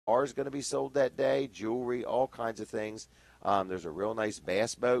cars going to be sold that day, jewelry, all kinds of things. There's a real nice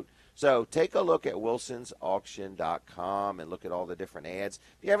bass boat. So take a look at wilsonsauction.com and look at all the different ads.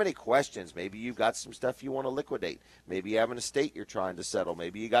 If you have any questions, maybe you've got some stuff you want to liquidate. Maybe you have an estate you're trying to settle.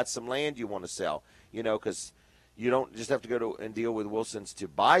 Maybe you got some land you want to sell, because you don't just have to go to and deal with Wilsons to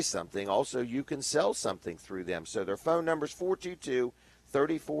buy something. Also, you can sell something through them. So their phone number is 422-3454,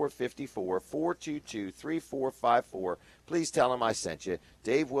 422-3454. Please tell them I sent you.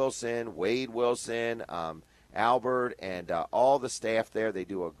 Dave Wilson, Wade Wilson, Albert, and all the staff there. They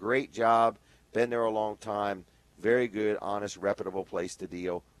do a great job. Been there a long time. Very good, honest, reputable place to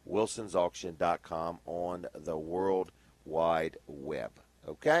deal. wilsonsauction.com on the World Wide Web.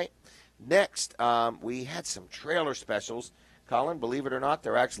 Okay? Next, we had some trailer specials. Colin, believe it or not,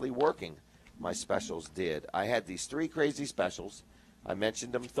 they're actually working. My specials did. I had these 3 crazy specials. I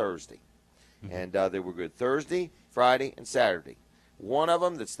mentioned them Thursday. And they were good Thursday, Friday, and Saturday. One of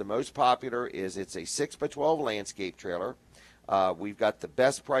them that's the most popular is it's a 6x12 landscape trailer. We've got the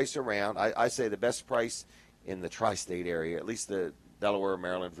best price around. I say the best price in the tri-state area, at least the Delaware,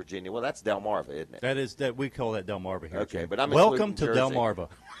 Maryland, Virginia. Well, that's Delmarva, isn't it? That is that we call that Delmarva here. Okay, but I'm welcome to Jersey. Delmarva.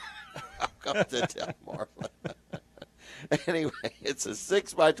 Welcome to Delmarva. Anyway, it's a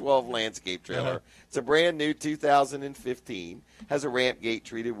 6x12 landscape trailer. It's a brand new 2015. Has a ramp gate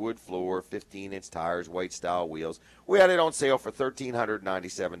treated wood floor, 15-inch tires, white style wheels. We had it on sale for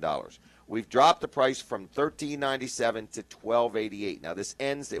 $1,397. We've dropped the price from $1,397 to $1,288. Now this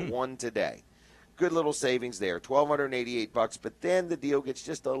ends at 1 today. Good little savings there, $1,288. But then the deal gets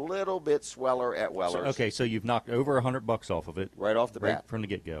just a little bit sweller at Weller's. So you've knocked over $100 off of it right off the bat from the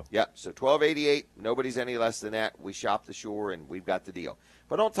get-go. Yep. So $1,288. Nobody's any less than that. We shop the shore and we've got the deal.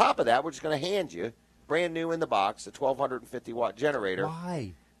 But on top of that, we're just going to hand you brand new in the box a 1,250-watt generator.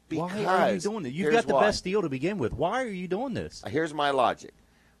 Why? Because why are you doing this? You've got the best deal to begin with. Why are you doing this? Here's my logic.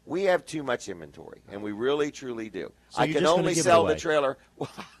 We have too much inventory, and we really, truly do. So I can only sell the trailer.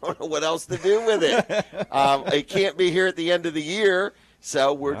 Well, I don't know what else to do with it. It can't be here at the end of the year,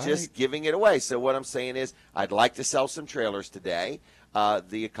 so we're just giving it away. So what I'm saying is I'd like to sell some trailers today.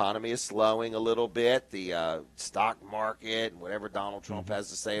 The economy is slowing a little bit. The stock market and whatever Donald Trump has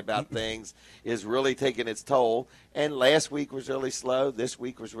to say about things is really taking its toll. And last week was really slow. This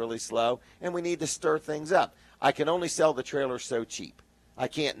week was really slow. And we need to stir things up. I can only sell the trailer so cheap. I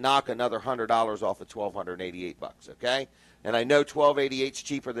can't knock another $100 off of $1,288, okay? And I know $1,288 is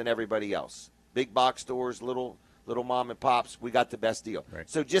cheaper than everybody else. Big box stores, little mom and pops, we got the best deal. Right.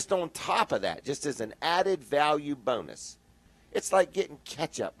 So just on top of that, just as an added value bonus, it's like getting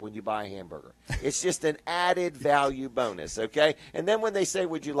ketchup when you buy a hamburger. It's just an added value bonus, okay? And then when they say,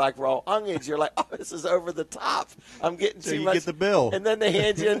 would you like raw onions, you're like, oh, this is over the top. I'm getting too much. You get the bill. And then they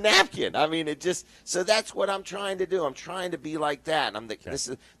hand you a napkin. I mean, so that's what I'm trying to do. I'm trying to be like that. This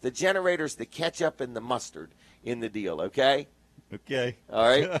is the generator's the ketchup and the mustard in the deal, okay? Okay. All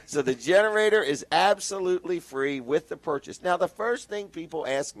right. So the generator is absolutely free with the purchase. Now, the first thing people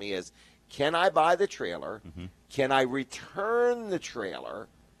ask me is, can I buy the trailer? Can I return the trailer?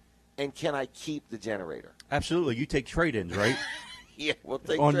 And can I keep the generator? Absolutely. You take trade-ins, right? Yeah, we'll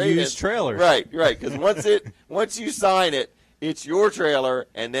take on trade-ins. used trailers. Right. Because once you sign it, it's your trailer,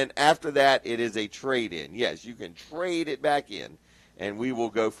 and then after that, it is a trade-in. Yes, you can trade it back in, and we will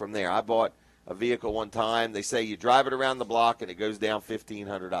go from there. I bought a vehicle one time. They say you drive it around the block, and it goes down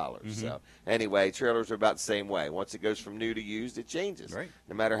 $1,500. So anyway, trailers are about the same way. Once it goes from new to used, it changes, right,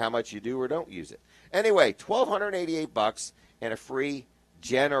 no matter how much you do or don't use it. Anyway, $1,288 and a free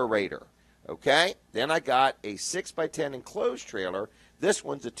generator. Okay? Then I got a 6x10 enclosed trailer. This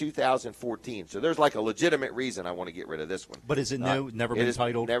one's a 2014. So there's like a legitimate reason I want to get rid of this one. But is it new? Never been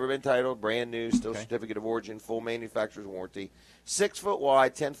titled? Never been titled. Brand new. Still certificate of origin. Full manufacturer's warranty. 6 foot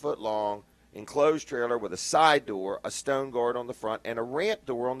wide, 10 foot long. Enclosed trailer with a side door, a stone guard on the front, and a ramp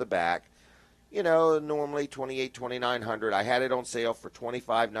door on the back. You know, normally $2,800, $2,900. I had it on sale for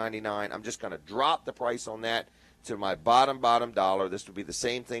 $25.99. I'm just going to drop the price on that to my bottom dollar. This would be the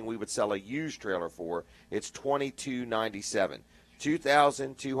same thing we would sell a used trailer for. It's $22.97.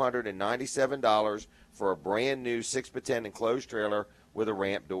 $2,297 for a brand new 6x10 enclosed trailer with a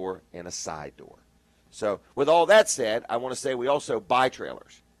ramp door and a side door. So with all that said, I want to say we also buy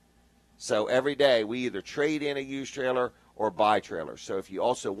trailers. So every day we either trade in a used trailer or buy trailers. So if you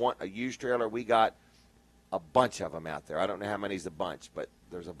also want a used trailer, we got a bunch of them out there. I don't know how many's a bunch, but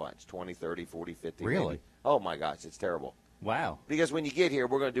there's a bunch, 20, 30, 40, 50. Really? Maybe. Oh, my gosh, it's terrible. Wow. Because when you get here,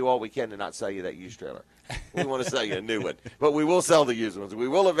 we're going to do all we can to not sell you that used trailer. We want to sell you a new one. But we will sell the used ones. We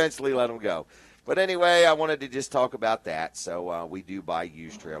will eventually let them go. But anyway, I wanted to just talk about that. So we do buy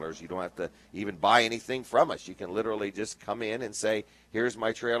used trailers. You don't have to even buy anything from us. You can literally just come in and say, here's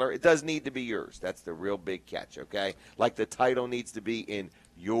my trailer. It does need to be yours. That's the real big catch, okay? Like the title needs to be in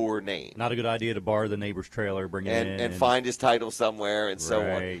your name. Not a good idea to borrow the neighbor's trailer, bring it in. And find his title somewhere and so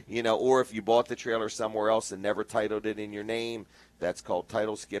right. on. Or if you bought the trailer somewhere else and never titled it in your name, that's called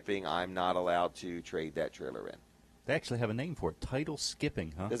title skipping. I'm not allowed to trade that trailer in. They actually have a name for it, title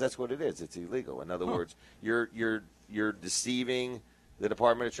skipping, huh? Because that's what it is. It's illegal. In other words, you're deceiving the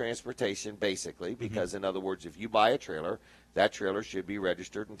Department of Transportation, basically, because, in other words, if you buy a trailer, that trailer should be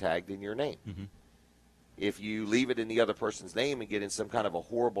registered and tagged in your name. Mm-hmm. If you leave it in the other person's name and get in some kind of a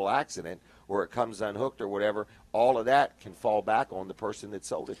horrible accident or it comes unhooked or whatever, all of that can fall back on the person that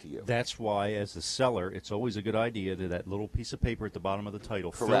sold it to you. That's why, as the seller, it's always a good idea to that little piece of paper at the bottom of the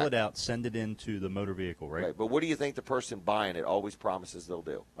title. Correct. Fill it out, send it into the motor vehicle, right? But what do you think the person buying it always promises they'll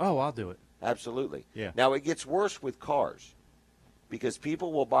do? Oh, I'll do it. Absolutely. Yeah. Now, it gets worse with cars because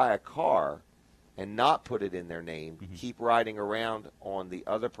people will buy a car and not put it in their name, keep riding around on the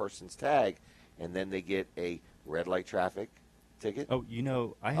other person's tag, and then they get a red light traffic ticket. Oh,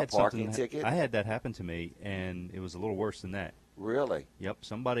 I had parking ticket. I had that happen to me, and it was a little worse than that. Really? Yep.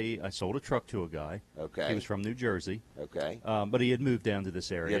 I sold a truck to a guy. Okay. He was from New Jersey. Okay. But he had moved down to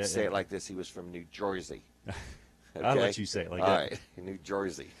this area. You have to say it like this. He was from New Jersey. Okay? I'll let you say it like all that. All right. New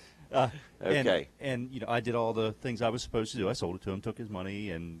Jersey. Okay. And I did all the things I was supposed to do. I sold it to him, took his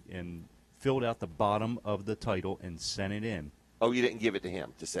money, and filled out the bottom of the title and sent it in. Oh, you didn't give it to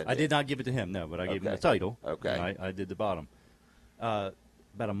him to send it? I did not give it to him, no, but I gave him the title. Okay. And I did the bottom. About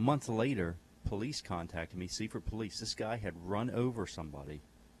a month later, police contacted me, Seaford Police. This guy had run over somebody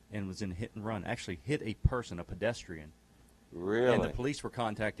and was in hit and run, actually hit a person, a pedestrian. Really? And the police were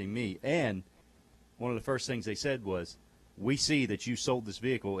contacting me, and one of the first things they said was, we see that you sold this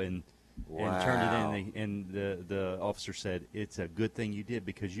vehicle and turned it in, and the officer said, it's a good thing you did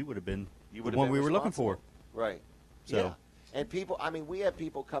because you would have been the one we were looking for. Right. So. Yeah. And people, we have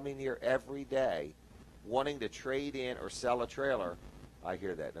people coming here every day wanting to trade in or sell a trailer. I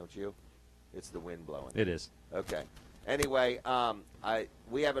hear that, don't you? It's the wind blowing. It is. Okay. Anyway,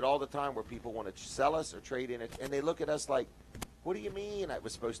 we have it all the time where people want to sell us or trade in it, and they look at us like, what do you mean it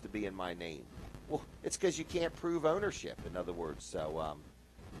was supposed to be in my name? Well, it's because you can't prove ownership, in other words. So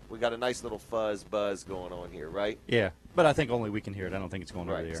we got a nice little buzz going on here, right? Yeah, but I think only we can hear it. I don't think it's going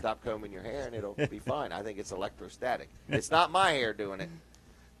over Right. there. Stop combing your hair, and it'll be fine. I think it's electrostatic. It's not my hair doing it.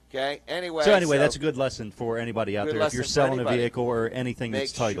 Okay? Anyway. So that's a good lesson for anybody out there. If you're selling a vehicle or anything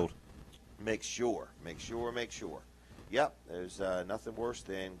that's titled. Make sure. Yep, there's nothing worse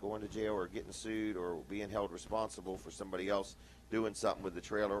than going to jail or getting sued or being held responsible for somebody else doing something with the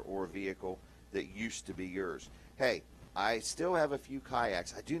trailer or a vehicle that used to be yours. Hey, I still have a few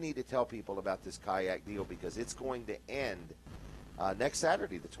kayaks. I do need to tell people about this kayak deal because it's going to end next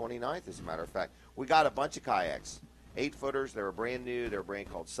Saturday, the 29th, as a matter of fact. We got a bunch of kayaks, 8-footers. They're brand new. They're a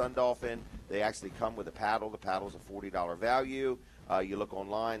brand called Sun Dolphin. They actually come with a paddle. The paddle's a $40 value. You look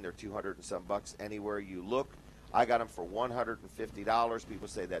online, they're $200 and some bucks anywhere you look. I got them for $150. People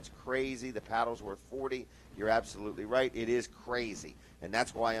say that's crazy. The paddle's worth $40. You're absolutely right. It is crazy, and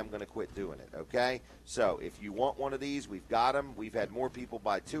that's why I'm going to quit doing it, okay? So if you want one of these, we've got them. We've had more people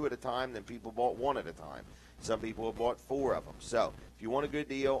buy 2 at a time than people bought 1 at a time. Some people have bought 4 of them. So if you want a good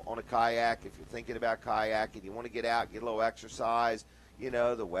deal on a kayak, if you're thinking about kayaking, you want to get out, get a little exercise,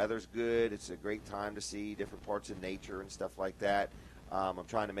 the weather's good. It's a great time to see different parts of nature and stuff like that. I'm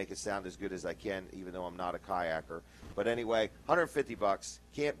trying to make it sound as good as I can, even though I'm not a kayaker. But anyway, $150,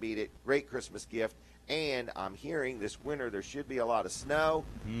 can't beat it. Great Christmas gift. And I'm hearing this winter there should be a lot of snow.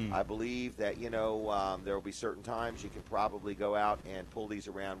 I believe that, there will be certain times you can probably go out and pull these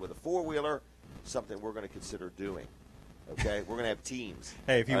around with a 4-wheeler, something we're going to consider doing. Okay? We're going to have teams.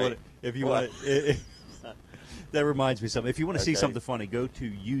 Hey, if you want that reminds me of something. If you want to see something funny, go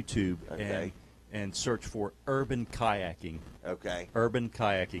to YouTube and search for urban kayaking. Okay. Urban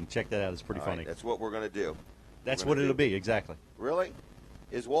kayaking. Check that out. It's pretty funny. Right, that's what we're going to do. That's what it'll be, exactly. Really?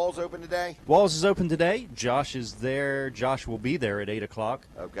 Is Walls open today? Walls is open today. Josh is there. Josh will be there at 8 o'clock.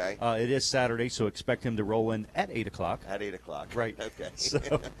 Okay. It is Saturday, so expect him to roll in at 8 o'clock. At 8 o'clock. Right. Okay.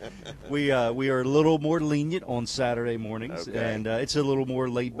 So we are a little more lenient on Saturday mornings, and it's a little more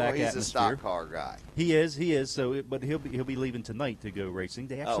laid-back atmosphere. He's a stock car guy. He is. So, but he'll be leaving tonight to go racing.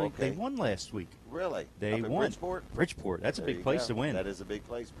 They actually they won last week. Really? They won. Bridgeport. That's a big place to win. That is a big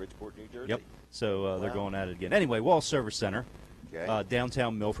place, Bridgeport, New Jersey. Yep. So they're going at it again. Anyway, Wall Service Center. Okay.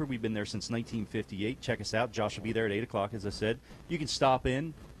 Downtown Milford. We've been there since 1958. Check us out. Josh will be there at 8 o'clock, as I said. You can stop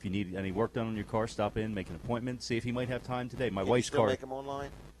in. If you need any work done on your car, stop in, make an appointment, see if he might have time today. My wife's car. car. Make them online?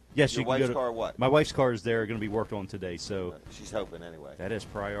 Yes, Your you can go wife's to car what? My wife's car is there, going to be worked on today. So She's hoping anyway. that is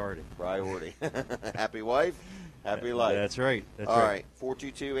priority. Priority. Happy wife, happy life. That's right. All right.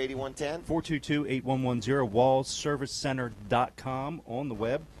 422-8110. 422-8110, wallservicecenter.com on the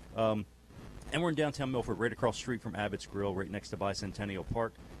web. And we're in downtown Milford, right across the street from Abbott's Grill, right next to Bicentennial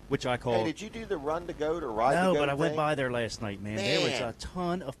Park, which I call. Hey, did you do the run to go to ride to No, go but I went thing? by there last night, man. There was a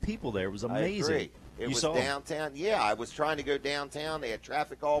ton of people there. It was amazing. I agree. It was saw downtown. Yeah, I was trying to go downtown. They had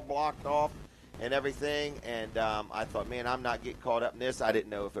traffic all blocked off and everything. And I thought, man, I'm not getting caught up in this. I didn't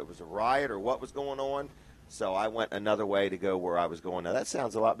know if it was a riot or what was going on. So I went another way to go where I was going. Now, that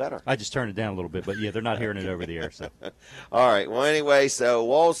sounds a lot better. I just turned it down a little bit, but, yeah, they're not hearing it over the air. So, all right. Well, anyway, so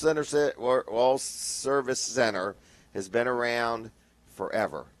Wall Service Center has been around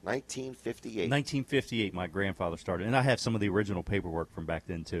forever. 1958. 1958, my grandfather started. And I have some of the original paperwork from back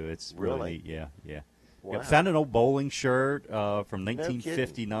then, too. It's really Really? neat. Yeah, yeah. Wow. Yeah, found an old bowling shirt from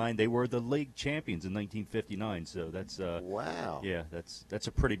 1959. They were the league champions in 1959, so that's wow. Yeah, that's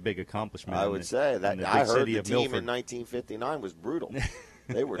a pretty big accomplishment. I would say that. I heard the team in 1959 was brutal.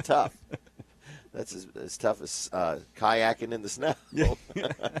 They were tough. That's as tough as kayaking in the snow.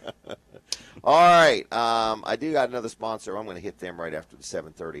 All right. I do got another sponsor. I'm going to hit them right after the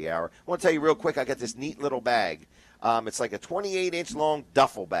 7:30 hour. I want to tell you real quick, I got this neat little bag. It's like a 28-inch long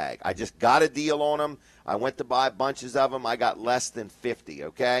duffel bag. I just got a deal on them. I went to buy bunches of them. I got less than 50,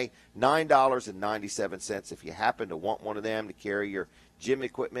 okay? $9.97 if you happen to want one of them to carry your gym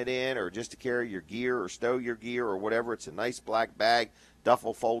equipment in or just to carry your gear or stow your gear or whatever. It's a nice black bag.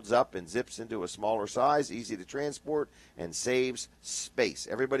 Duffel folds up and zips into a smaller size, easy to transport, and saves space.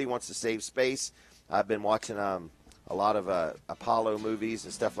 Everybody wants to save space. I've been watching a lot of Apollo movies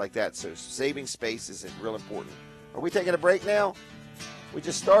and stuff like that, so saving space is real important. Are we taking a break now? We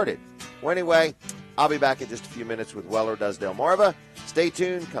just started. Well, anyway, I'll be back in just a few minutes with Weller Does Delmarva. Stay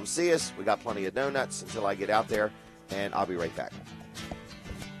tuned. Come see us. We got plenty of donuts until I get out there, and I'll be right back.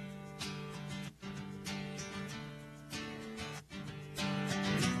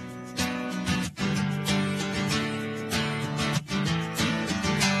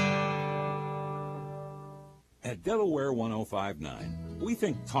 At Delaware 105.9, we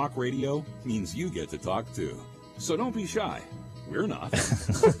think talk radio means you get to talk too. So don't be shy. We're not.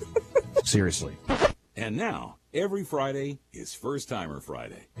 Seriously. And now, every Friday is First Timer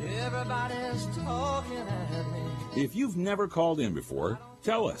Friday. Everybody's talking at me. If you've never called in before,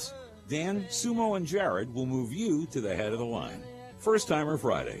 tell us. Dan, Sumo, and Jared will move you to the head of the line. First Timer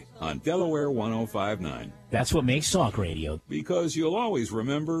Friday on Delaware 105.9. That's what makes talk radio. Because you'll always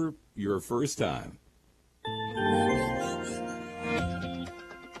remember your first time.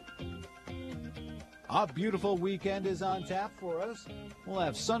 A beautiful weekend is on tap for us. We'll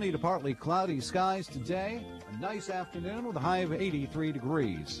have sunny to partly cloudy skies today. A nice afternoon with a high of 83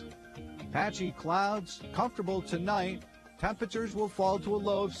 degrees. Patchy clouds, comfortable tonight. Temperatures will fall to a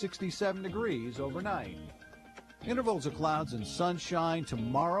low of 67 degrees overnight. Intervals of clouds and sunshine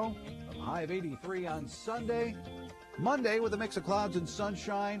tomorrow. A high of 83 on Sunday. Monday with a mix of clouds and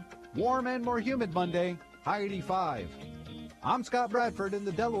sunshine. Warm and more humid Monday. High 85. I'm Scott Bradford in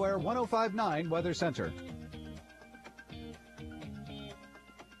the Delaware 105.9 Weather Center.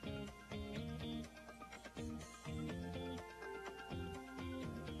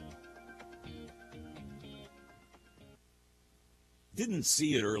 Didn't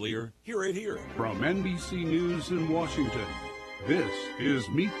see it earlier? Hear it here. From NBC News in Washington, this is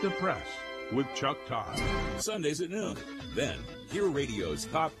Meet the Press with Chuck Todd. Sundays at noon. Then, hear radio's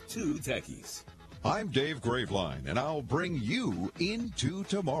top 2 techies. I'm Dave Graveline, and I'll bring you into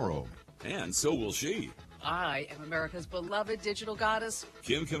tomorrow. And so will she. I am America's beloved digital goddess,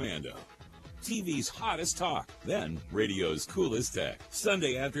 Kim Commando. TV's hottest talk, then radio's coolest tech.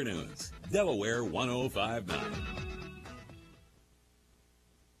 Sunday afternoons, Delaware 105.9.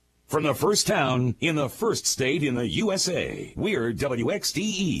 From the first town in the first state in the USA, we're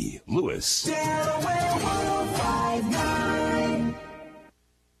WXDE, Lewis. Delaware 105.9.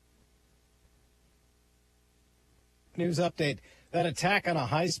 News update. That attack on a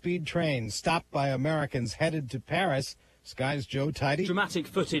high-speed train stopped by Americans headed to Paris. Sky's Joe Tidy. Dramatic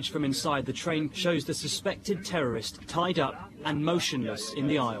footage from inside the train shows the suspected terrorist tied up and motionless in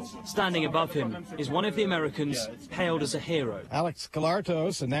the aisle. Standing above him is one of the Americans hailed as a hero. Alex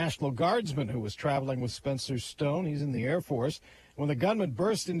Galartos, a National Guardsman who was traveling with Spencer Stone. He's in the Air Force. When the gunman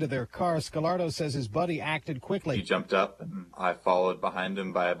burst into their car, Scalardo says his buddy acted quickly. He jumped up, and I followed behind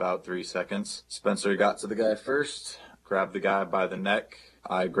him by about 3 seconds. Spencer got to the guy first, grabbed the guy by the neck.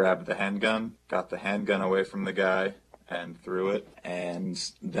 I grabbed the handgun, got the handgun away from the guy, and threw it. And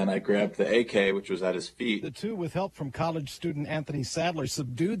then I grabbed the AK, which was at his feet. The two, with help from college student Anthony Sadler,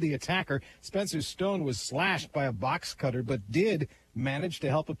 subdued the attacker. Spencer Stone was slashed by a box cutter, but did manage to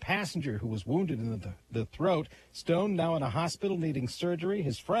help a passenger who was wounded in the throat. Stone now in a hospital needing surgery.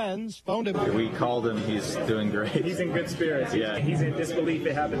 His friends phoned him. We called him. He's doing great. He's in good spirits. Yeah. He's in disbelief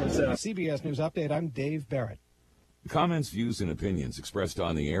it happened himself. CBS News Update, I'm Dave Barrett. The comments, views, and opinions expressed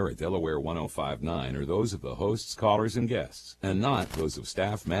on the air at Delaware 105.9 are those of the hosts, callers, and guests, and not those of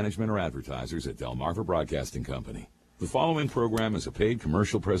staff, management, or advertisers at Delmarva Broadcasting Company. The following program is a paid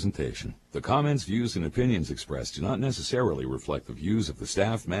commercial presentation. The comments, views, and opinions expressed do not necessarily reflect the views of the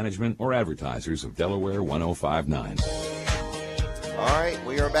staff, management, or advertisers of Delaware 105.9. All right,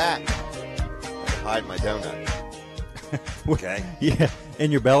 we are back. Hide my donut. Okay. Yeah,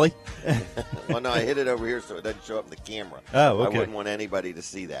 in your belly? Well, no, I hid it over here so it doesn't show up in the camera. Oh, okay. I wouldn't want anybody to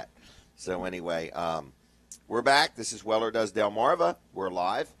see that. So anyway, we're back. This is Weller Does Delmarva. We're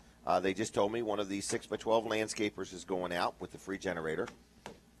live. They just told me one of these 6x12 landscapers is going out with the free generator.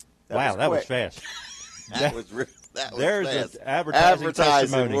 That was fast. That was There's fast.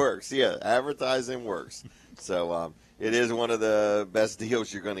 Advertising works. Yeah, advertising works. So it is one of the best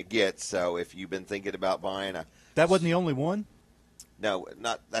deals you're going to get. So if you've been thinking about buying that wasn't the only one? No,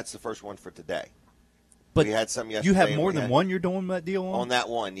 not. That's the first one for today. But we had some yesterday. You have more than one you're doing that deal on? On that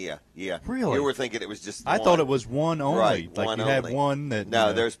one, yeah. Really? You were thinking it was just I one. thought it was one only. Right, like one you only. had one that...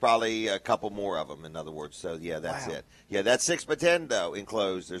 No, there's probably a couple more of them, in other words. So, yeah, that's it. Yeah, that's 6x10, though,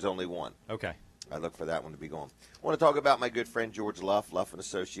 enclosed. There's only one. Okay. I look for that one to be gone. I want to talk about my good friend George Luff &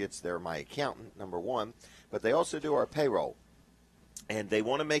 Associates. They're my accountant, number one. But they also do our payroll. And they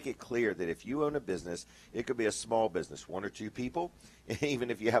want to make it clear that if you own a business, it could be a small business, one or two people. Even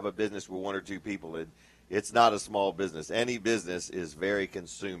if you have a business with one or two people, it's not a small business. Any business is very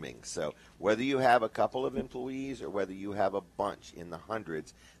consuming. So whether you have a couple of employees or whether you have a bunch in the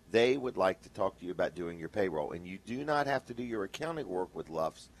hundreds, they would like to talk to you about doing your payroll. And you do not have to do your accounting work with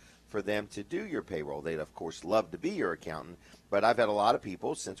Luffs for them to do your payroll. They'd, of course, love to be your accountant. But I've had a lot of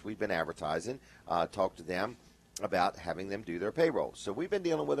people, since we've been advertising, talk to them about having them do their payroll. So we've been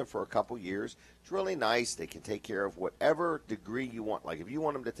dealing with them for a couple years. It's really nice. They can take care of whatever degree you want. Like if you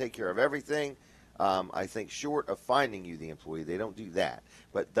want them to take care of everything, I think short of finding you the employee, they don't do that.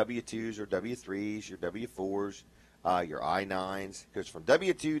 But W-2s or W-3s, your W-4s, your I-9s, goes from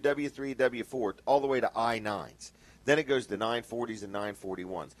W-2, W-3, W-4 all the way to I-9s. Then it goes to 940s and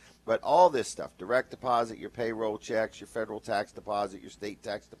 941s. But all this stuff, direct deposit, your payroll checks, your federal tax deposit, your state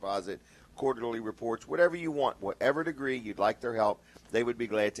tax deposit, quarterly reports, whatever you want, whatever degree you'd like their help, they would be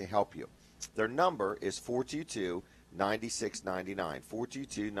glad to help you. Their number is 422-9699,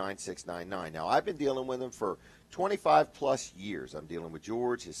 422-9699. Now, I've been dealing with them for 25-plus years. I'm dealing with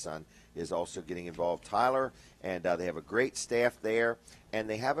George. His son is also getting involved, Tyler, and they have a great staff there. And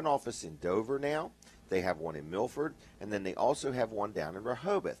they have an office in Dover now. They have one in Milford, and then they also have one down in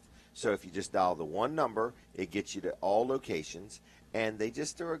Rehoboth. So if you just dial the one number, it gets you to all locations. And they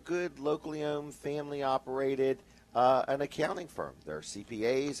just are a good, locally owned, family-operated an accounting firm. They're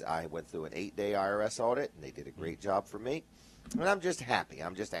CPAs. I went through an 8-day IRS audit, and they did a great job for me. And I'm just happy.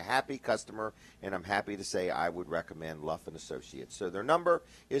 I'm just a happy customer, and I'm happy to say I would recommend Luff & Associates. So their number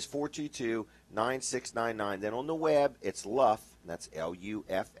is 422-9699. Then on the web, it's Luff, that's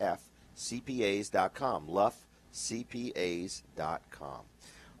L-U-F-F, CPAs.com, LuffCPAs.com.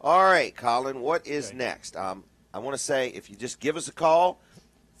 All right, Colin, what is next? I want to say, if you just give us a call,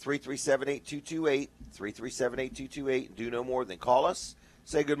 337-8228, 337-8228, and do no more than call us.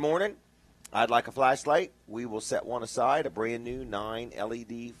 Say good morning. I'd like a flashlight. We will set one aside, a brand new 9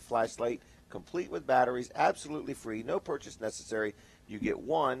 LED flashlight, complete with batteries, absolutely free, no purchase necessary. You get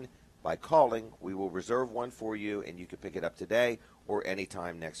one by calling. We will reserve one for you, and you can pick it up today or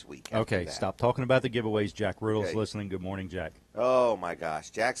anytime next week. Okay, stop talking about the giveaways. Jack Riddle's listening. Good morning, Jack. Oh, my gosh.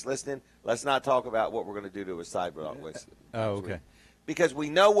 Jack's listening. Let's not talk about what we're going to do to his sidewalk. Oh, okay. Because we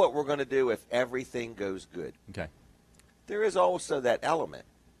know what we're going to do if everything goes good. Okay. There is also that element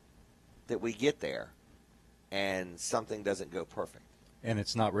that we get there and something doesn't go perfect. And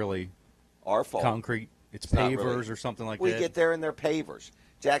it's not really our fault. Concrete. It's pavers or something like that. We get there and they're pavers.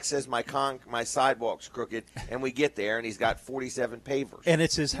 Jack says my sidewalk's crooked, and we get there and he's got 47 pavers. And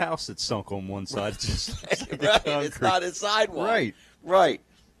it's his house that's sunk on one side. Right. It's not his sidewalk. Right.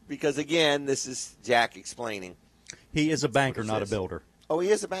 Because, again, this is Jack explaining. He is a banker, not a builder. Oh, he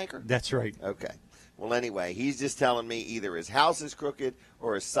is a banker? That's right. Okay. Well, anyway, he's just telling me either his house is crooked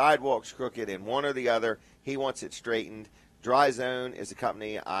or his sidewalk's crooked, and one or the other. He wants it straightened. Dry Zone is a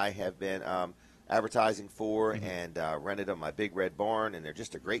company I have been advertising for, and rented them my Big Red Barn, and they're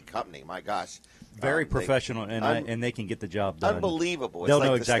just a great company. My gosh. Very professional, and they can get the job done. Unbelievable. They'll it's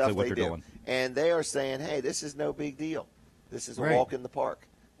know like exactly what they they're do. doing. And they are saying, hey, this is no big deal. This is a Right. walk in the park.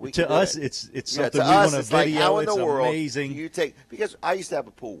 We To can do us, it. it's Yeah, something to we us, want to it's like, video. how in It's the world amazing. do you take – because I used to have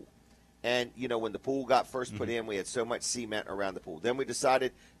a pool. And, when the pool got first put in, we had so much cement around the pool. Then we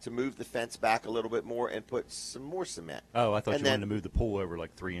decided to move the fence back a little bit more and put some more cement. Oh, I thought and you wanted to move the pool over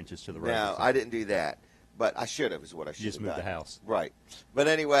like 3 inches to the right. No, I didn't do that. But I should have is what I should have just moved the house. Right. But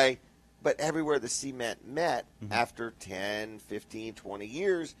anyway, everywhere the cement met, after 10, 15, 20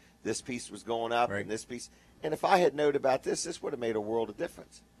 years, this piece was going up and this piece. And if I had known about this would have made a world of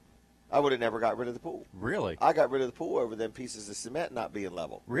difference. I would have never got rid of the pool. Really? I got rid of the pool over them pieces of cement not being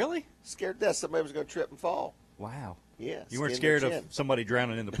level. Really? Scared to death somebody was going to trip and fall. Wow. Yeah. You weren't skin their scared chin. of somebody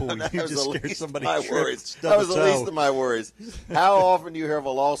drowning in the pool. That You was just the scared least somebody of my tripped, worries. stubbed That was a the toe. least of my worries. How often do you hear of a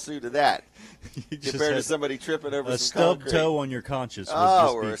lawsuit of that just compared to had somebody tripping over a some stubbed concrete? toe on your conscience would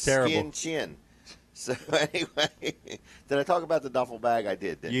or just be terrible. a skin chin. So anyway, did I talk about the duffel bag? I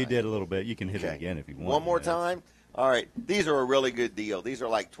did, didn't I? You did a little bit. You can hit it Okay. again if you want. One more Yes. time? All right. These are a really good deal. These are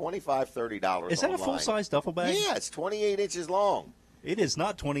like $25, $30 Is that online. a full-size duffel bag? Yeah, it's 28 inches long. It is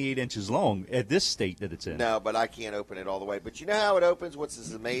not 28 inches long at this state that it's in. No, but I can't open it all the way. But you know how it opens? What's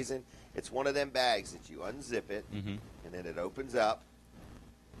is amazing? It's one of them bags that you unzip it, and then it opens up,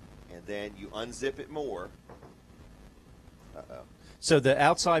 and then you unzip it more. Uh-oh. So the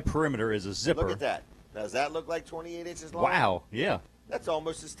outside perimeter is a zipper. Look at that. Does that look like 28 inches long? Wow, yeah. That's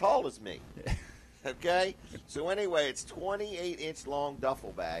almost as tall as me. Okay? So anyway, it's 28-inch long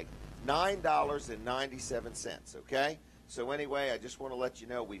duffel bag, $9.97, okay? So anyway, I just want to let you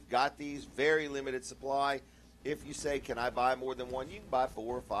know we've got these, very limited supply. If you say, can I buy more than one, you can buy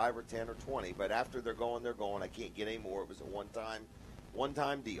 4 or 5 or 10 or 20, but after they're going, they're going. I can't get any more. It was a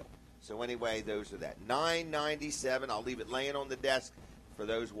one-time deal. So anyway, those are that. $9.97. I'll leave it laying on the desk for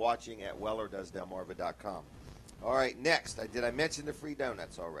those watching at wellerdoesdelmarva.com. All right, next, did I mention the free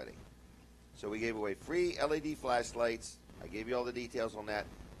donuts already? So we gave away free LED flashlights. I gave you all the details on that.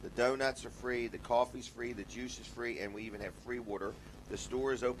 The donuts are free. The coffee's free. The juice is free. And we even have free water. The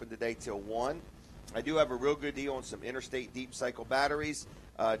store is open today till 1. I do have a real good deal on some Interstate Deep Cycle batteries.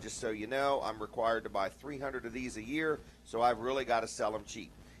 Just so you know, I'm required to buy 300 of these a year, so I've really got to sell them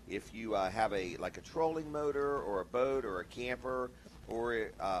cheap. If you have a trolling motor or a boat or a camper or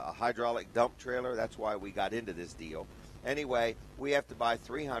a hydraulic dump trailer, that's why we got into this deal. Anyway, we have to buy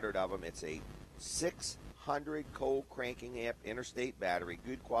 300 of them. It's a 600 cold cranking amp Interstate battery,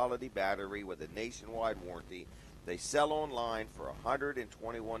 good quality battery with a nationwide warranty. They sell online for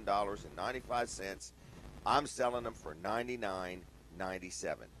 $121.95. I'm selling them for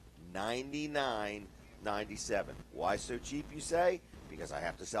 $99.97. $99.97. Why so cheap, you say? Because I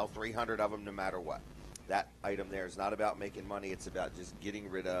have to sell 300 of them no matter what. That item there is not about making money. It's about just getting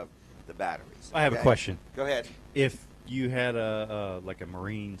rid of the batteries. I have a question. Go ahead. If you had a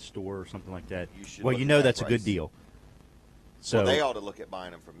marine store or something like that, You should well, look you at know that that's a price. good deal. So Well, they ought to look at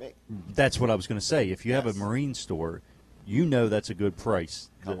buying them from me. that's what I was going to say. If you have Yes. a marine store, you know that's a good price.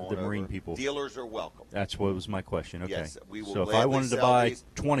 Come The on marine over. people. Dealers are welcome. That's what was my question. Okay. Yes, we will so if I gladly wanted to sell buy these.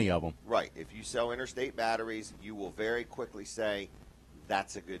 20 of them, Right. If you sell Interstate batteries, you will very quickly say,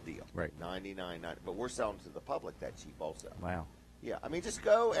 that's a good deal. Right. $99.90. But we're selling to the public that cheap also. wow. Yeah. I mean, just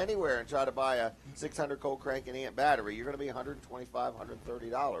go anywhere and try to buy a 600 cold cranking amp battery. You're going to be $125,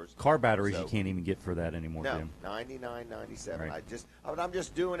 $130. Car batteries So- you can't even get for that anymore, No, Jim. $99.97. Right. I'm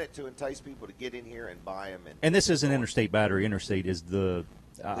just doing it to entice people to get in here and buy them. And this is an Interstate battery. Interstate is I'm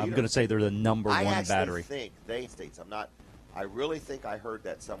going to say they're the number I one actually battery. think they states. I really think I heard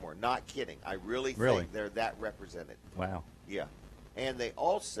that somewhere. Not kidding. I really Really? think they're that represented. Wow. Yeah, and they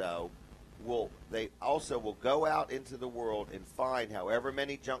also will go out into the world and find however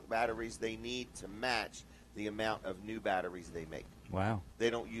many junk batteries they need to match the amount of new batteries they make. Wow. They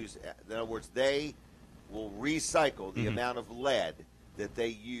don't use. In other words, they will recycle the amount of lead that they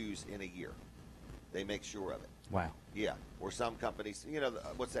use in a year. They make sure of it. Wow. Yeah, or some companies,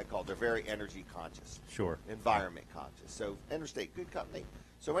 what's that called? They're very energy conscious. Sure. Environment conscious. So Interstate, good company.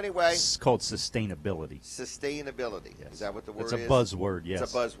 So anyway. It's called sustainability. Sustainability. Yes. Is that what the word It's is? a buzzword, yes.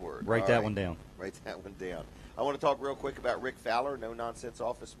 It's a buzzword. Write All that right. one down. Write that one down. I want to talk real quick about Rick Fowler, No Nonsense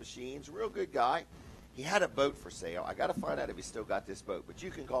Office Machines. Real good guy. He had a boat for sale. I got to find out if he still got this boat, but you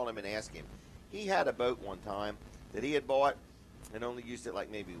can call him and ask him. He had a boat one time that he had bought and only used it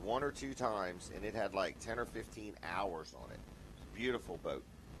like maybe 1 or 2 times, and it had like 10 or 15 hours on it. Beautiful boat.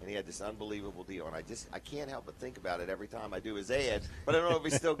 And he had this unbelievable deal. And I can't help but think about it every time I do his ad, but I don't know if he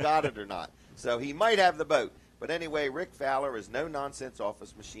still got it or not. So he might have the boat. But anyway, Rick Fowler is No Nonsense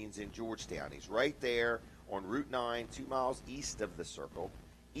Office Machines in Georgetown. He's right there on Route 9, 2 miles east of the circle,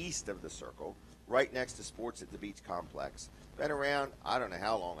 right next to Sports at the Beach Complex. Been around, I don't know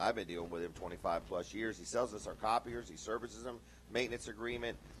how long. I've been dealing with him 25 plus years. He sells us our copiers. He services them, maintenance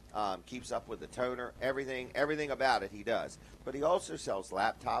agreement, keeps up with the toner, everything about it he does. But he also sells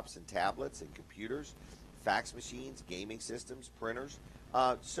laptops and tablets and computers, fax machines, gaming systems, printers.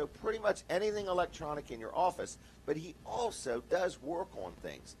 So pretty much anything electronic in your office. But he also does work on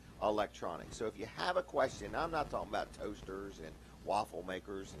things electronic. So if you have a question, I'm not talking about toasters and waffle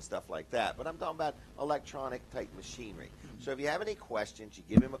makers and stuff like that, but I'm talking about electronic type machinery. So if you have any questions, you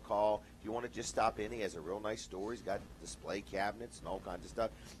give him a call. If you want to just stop in, he has a real nice store. He's got display cabinets and all kinds of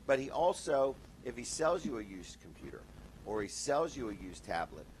stuff. But he also, if he sells you a used computer or he sells you a used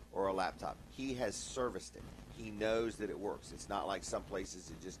tablet or a laptop, he has serviced it. He knows that it works. It's not like some places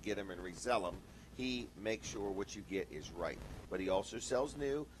that just get them and resell them. He makes sure what you get is right. But he also sells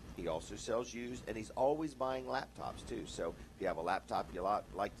new. He also sells used, and he's always buying laptops, too. So if you have a laptop you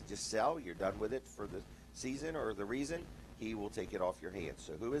like to just sell, you're done with it for the season or the reason, he will take it off your hands.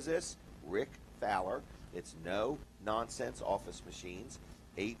 So who is this? Rick Fowler. It's No Nonsense Office Machines,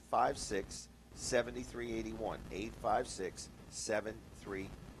 856-7381, 856-7381.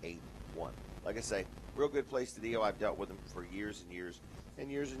 Like I say, real good place to deal. I've dealt with them for years and years and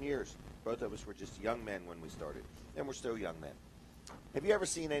years and years. Both of us were just young men when we started, and we're still young men. Have you ever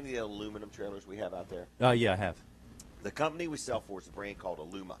seen any of the aluminum trailers we have out there? Yeah, I have. The company we sell for is a brand called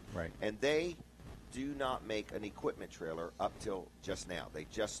Aluma. Right. And they do not make an equipment trailer up till just now. They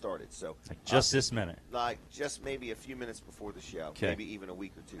just started. So like just this minute. Like just maybe a few minutes before the show. Okay. Maybe even a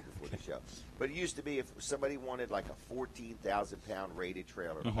week or two before the show. But it used to be if somebody wanted like a 14,000-pound rated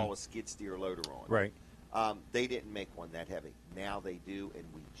trailer to haul a skid steer loader on. Right. They didn't make one that heavy. Now they do, and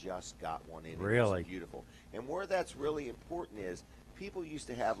we just got one in. Really? It's beautiful. And where that's really important is people used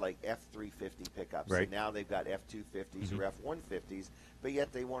to have like F-350 pickups, right. And now they've got F-250s or F-150s, but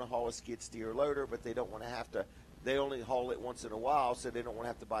yet they want to haul a skid steer loader, but they don't want to have to. They only haul it once in a while, so they don't want to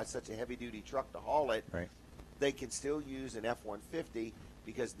have to buy such a heavy-duty truck to haul it. Right. They can still use an F-150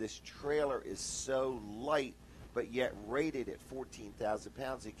 because this trailer is so light, but yet rated at 14,000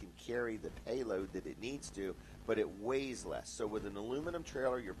 pounds, it can carry the payload that it needs to, but it weighs less. So with an aluminum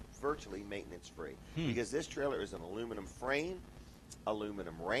trailer, you're virtually maintenance-free because this trailer is an aluminum frame,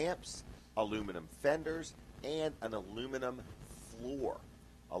 aluminum ramps, aluminum fenders, and an aluminum floor.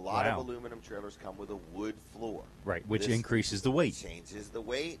 A lot of aluminum trailers come with a wood floor. Right, which increases the weight. Changes the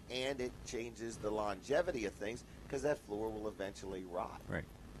weight, and it changes the longevity of things because that floor will eventually rot. Right.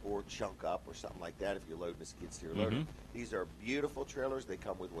 Or chunk up or something like that if you're loading a skid steer loader. These are beautiful trailers. They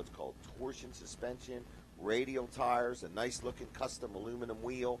come with what's called torsion suspension, radial tires, a nice-looking custom aluminum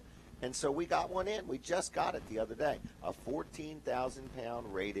wheel. And so we got one in. We just got it the other day. A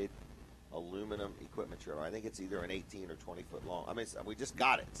 14,000-pound rated aluminum equipment trailer. I think it's either an 18 or 20-foot long. I mean, we just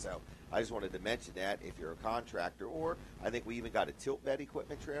got it. So I just wanted to mention that if you're a contractor. Or I think we even got a tilt bed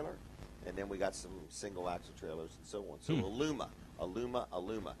equipment trailer. And then we got some single-axle trailers and so on. So Aluma.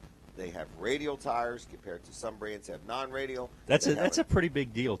 They have radial tires compared to some brands have non-radial. That's a pretty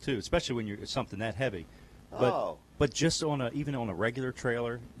big deal, too, especially when you're something that heavy. But just even on a regular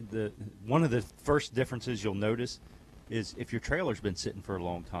trailer, one of the first differences you'll notice is if your trailer's been sitting for a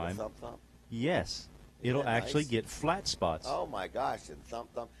long time. Thump, thump. Yes, it'll actually get flat spots. Oh my gosh, and thump.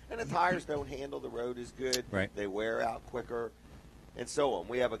 And the tires don't handle the road as good. Right. They wear out quicker, and so on.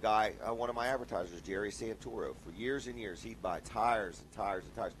 We have a guy, one of my advertisers, Jerry Santoro. For years and years, he'd buy tires and tires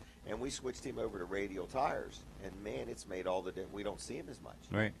and tires, and we switched him over to radial tires. And man, it's made all the difference. We don't see him as much.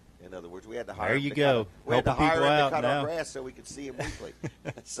 Right. In other words, we had to hire there him you to go. we had to hire him to cut now. our grass so we could see him weekly.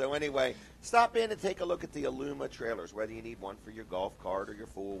 So anyway, stop in and take a look at the Aluma trailers, whether you need one for your golf cart or your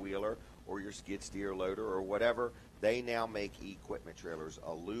four-wheeler or your skid steer loader or whatever. They now make equipment trailers,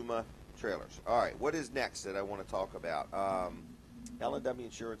 Aluma trailers. All right, what is next that I want to talk about? L&W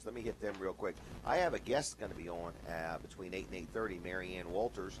Insurance, let me hit them real quick. I have a guest going to be on between 8 and 8:30, Mary Ann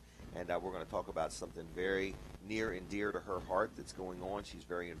Walters, and we're going to talk about something very near and dear to her heart that's going on. She's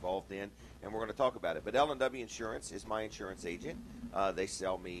very involved in, and we're going to talk about it. But L&W Insurance is my insurance agent. They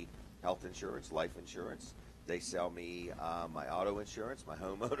sell me health insurance, life insurance. They sell me my auto insurance, my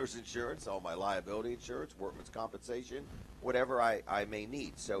homeowner's insurance, all my liability insurance, workman's compensation, whatever I may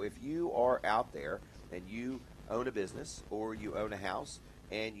need. So if you are out there and you own a business or you own a house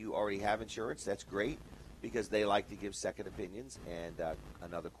and you already have insurance, that's great because they like to give second opinions. And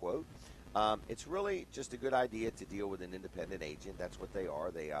another quote, It's really just a good idea to deal with an independent agent. That's what they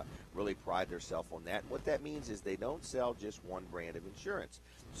are. They really pride themselves on that. And what that means is they don't sell just one brand of insurance.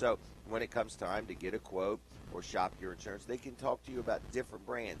 So when it comes time to get a quote or shop your insurance, they can talk to you about different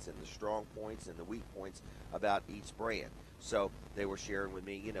brands and the strong points and the weak points about each brand. So they were sharing with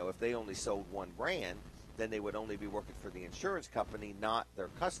me, if they only sold one brand, then they would only be working for the insurance company, not their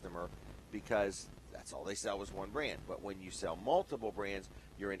customer, because that's all they sell was one brand. But when you sell multiple brands,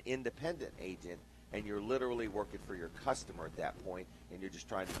 you're an independent agent, and you're literally working for your customer at that point, and you're just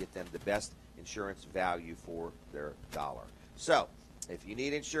trying to get them the best insurance value for their dollar. So if you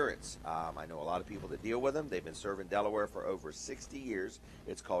need insurance, I know a lot of people that deal with them. They've been serving Delaware for over 60 years.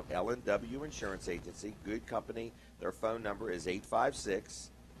 It's called L&W Insurance Agency. Good company. Their phone number is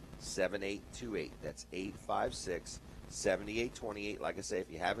 856-7828. That's 856-7828. Like I say,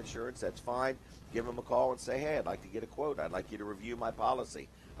 if you have insurance, that's fine. Give them a call and say, hey, I'd like to get a quote. I'd like you to review my policy.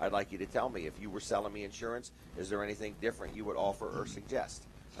 I'd like you to tell me if you were selling me insurance, is there anything different you would offer or suggest?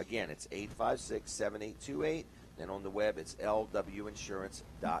 Again, it's 856-7828. And on the web, it's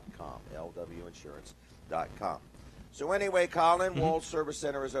lwinsurance.com, lwinsurance.com. So anyway, Colin, Walls Service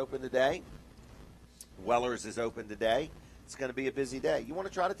Center is open today. Weller's is open today. It's going to be a busy day. You want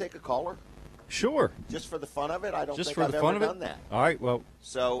to try to take a caller? Sure. Just for the fun of it? I don't Just think for I've the ever fun of it? done that. All right, well.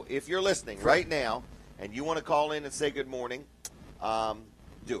 So if you're listening right now and you want to call in and say good morning,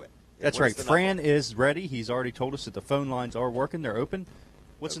 do it. That's right. Fran is ready. He's already told us that the phone lines are working. They're open.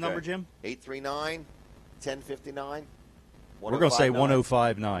 What's the number, Jim? 839-1059. We're going to say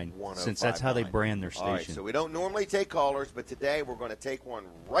 1059, since that's how they brand their station. All right, so we don't normally take callers, but today we're going to take one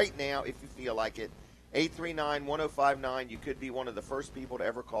right now if you feel like it. 839-1059. You could be one of the first people to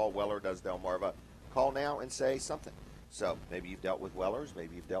ever call Weller Does Delmarva. Call now and say something. So maybe you've dealt with Wellers,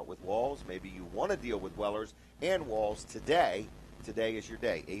 maybe you've dealt with Walls, maybe you want to deal with Wellers and Walls today. Today is your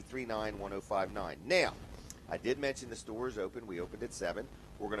day, 839-1059. Now, I did mention the store is open. We opened at 7.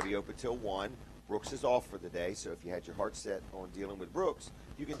 We're going to be open till 1. Brooks is off for the day, so if you had your heart set on dealing with Brooks,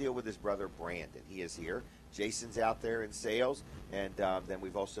 you can deal with his brother Brandon. He is here. Jason's out there in sales, and then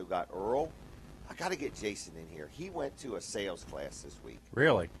we've also got Earl. I got to get Jason in here. He went to a sales class this week.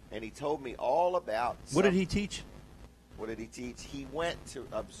 Really? And he told me all about What did he teach? What did he teach? He went to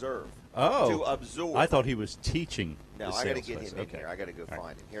observe. Oh. To absorb. I thought he was teaching. No, the I got to sales get class. him in here. I got to go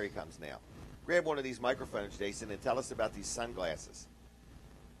find him. Here he comes now. Grab one of these microphones, Jason, and tell us about these sunglasses.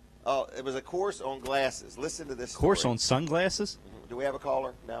 Oh, it was a course on glasses. Listen to this Course story. on sunglasses? Mm-hmm. Do we have a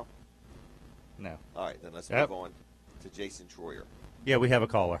caller? No? No. All right, then let's move on to Jason Troyer. Yeah, we have a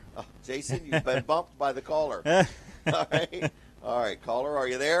caller. Oh, Jason, you've been bumped by the caller. All right, caller, are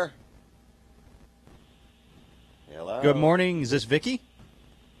you there? Hello. Good morning. Is this Vicky?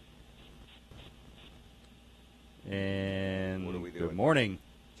 And what are we doing? Good morning.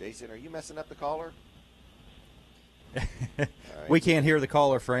 Jason, are you messing up the caller? We can't hear the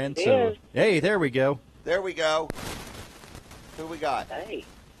caller, friend. So, hey, there we go. There we go. Who we got? Hey.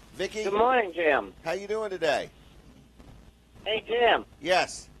 Vicky. Good morning, Jim. How you doing today? Hey, Jim.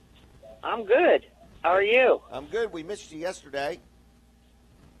 Yes. I'm good. How are you? I'm good. We missed you yesterday.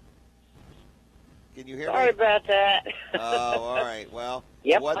 Can you hear me? Sorry about that. Oh, all right. Well,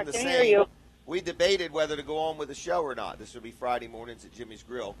 yep, it wasn't I the can same. hear you. We debated whether to go on with the show or not. This would be Friday mornings at Jimmy's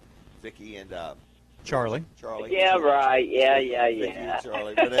Grill. Vicky and Charlie. Yeah, right. Yeah. Vicky and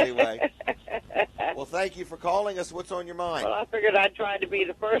Charlie. But anyway. Well, thank you for calling us. What's on your mind? Well, I figured I'd try to be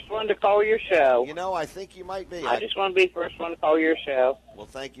the first one to call your show. You know, I think you might be. I just want to be the first one to call your show. Well,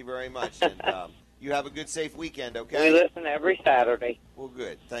 thank you very much. And you have a good, safe weekend, okay? We listen every Saturday. Well,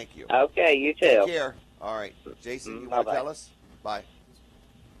 good. Thank you. Okay, you too. Take care. All right. Jason, you want to Bye-bye. tell us? Bye.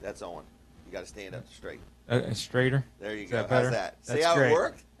 That's on. You got to stand up straight. Straighter. There you Is go. that better? How's that? That's See how great. it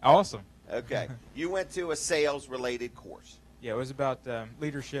worked? Awesome. Okay. You went to a sales-related course. Yeah, it was about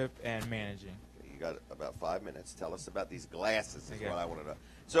leadership and managing. You got about 5 minutes. Tell us about these glasses is Okay. what I want to know.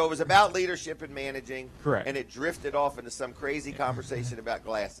 So it was about leadership and managing. Correct. And it drifted off into some crazy conversation about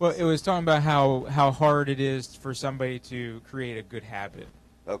glasses. Well, it was talking about how hard it is for somebody to create a good habit.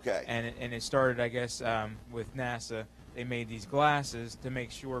 Okay. And it started, I guess, with NASA. They made these glasses to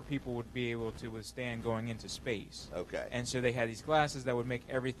make sure people would be able to withstand going into space. Okay. And so they had these glasses that would make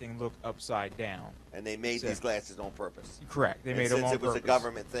everything look upside down. And they made these glasses on purpose. Correct. They And made them on since it was purpose. a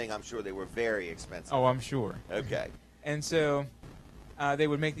government thing, I'm sure they were very expensive. Oh, I'm sure. Okay. And so they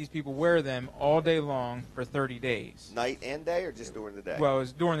would make these people wear them all day long for 30 days. Night and day, or just during the day? Well, it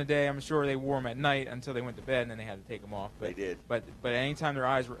was during the day. I'm sure they wore them at night until they went to bed, and then they had to take them off. But, They did. But anytime their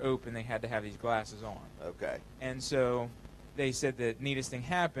eyes were open, they had to have these glasses on. Okay. And so they said the neatest thing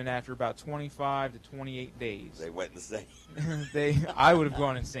happened after about 25 to 28 days. They went insane. I would have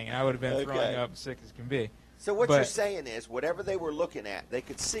gone insane. I would have been Okay. throwing up sick as can be. So what But- you're saying is, whatever they were looking at, they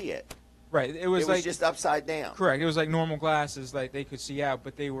could see it. Right. It was like just upside down. Correct. It was like normal glasses, like they could see out,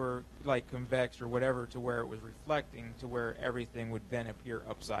 but they were like convex or whatever, to where it was reflecting, to where everything would then appear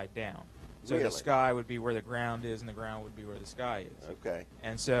upside down. So Really? the sky would be where the ground is, and the ground would be where the sky is. Okay.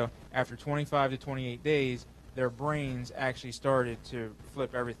 And so after 25 to 28 days, their brains actually started to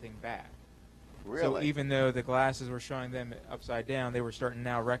flip everything back. Really? So even though the glasses were showing them upside down, they were starting to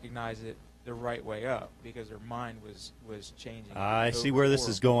now recognize it the right way up, because their mind was changing. I see where this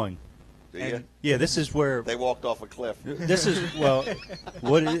is going. Do you? And- Yeah, this is where They walked off a cliff. this is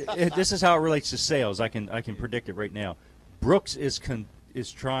this is how it relates to sales. I can predict it right now. Brooks is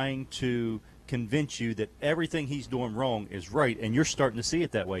trying to convince you that everything he's doing wrong is right, and you're starting to see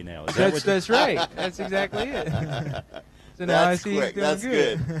it that way now. Is that what That's right. That's exactly it. So now I That's see quick. he's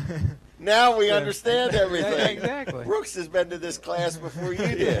doing That's good. Now we So- understand everything. Exactly. Brooks has been to this class before you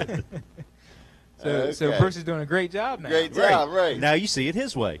did. So Okay. Brooks is doing a great job now. Great job, right. Now you see it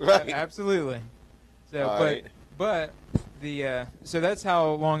his way. Right. Absolutely. So, All but right. but the so that's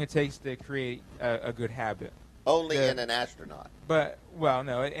how long it takes to create a good habit. Only The- in an astronaut. But well,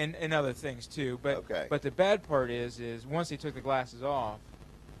 no, and other things too. But Okay. but the bad part is once he took the glasses off,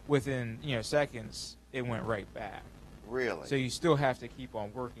 within seconds it went right back. Really? So you still have to keep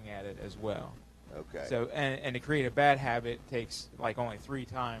on working at it as well. Okay. So and to create a bad habit takes like only 3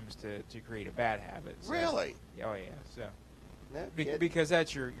 times to create a bad habit. So, Really? Oh yeah. So No kidding. because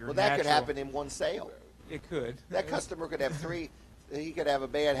that's your Well, that could natural- happen in one sale. It could. That customer could have 3. He could have a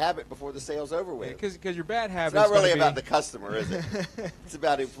bad habit before the sale's over with. Because your bad habit. It's not really about the customer, is it? It's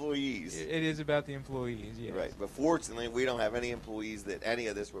about employees. It is about the employees. Yes. Right. But fortunately, we don't have any employees that any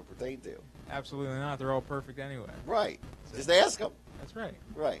of this would pertain to. Absolutely not. They're all perfect anyway. Right. Just ask them. That's right.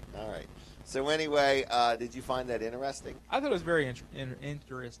 Right. All right. So anyway, did you find that interesting? I thought it was very interesting.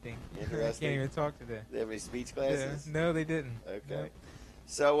 Interesting? I can't even talk today. Did they have any speech Yeah. classes? No, they didn't. Okay. No.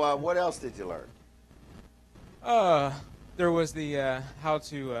 So what else did you learn? There was the how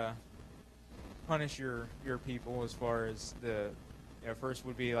to punish your people, as far as the first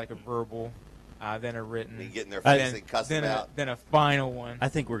would be like a verbal, then a written. You get in their face and cuss then them out. Then a final one. I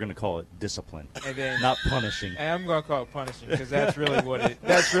think we're going to call it discipline, And then not punishing. And I'm going to call it punishing, because that's really what it.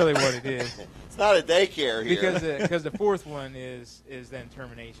 That's really what it is. It's not a daycare here. Because the fourth one is then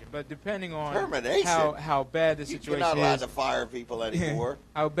termination. But depending on Termination? how bad the You're situation not allowed is, to fire people anymore.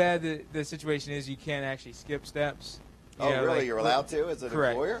 how bad the situation is, you can't actually skip steps. Oh, You know, really? like- You're allowed to as an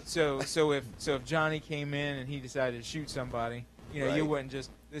Correct. employer? So if Johnny came in and he decided to shoot somebody, you Right. wouldn't just,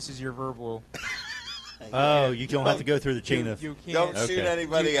 this is your verbal. Oh, you don't have to go through the chain of. You can't, Don't shoot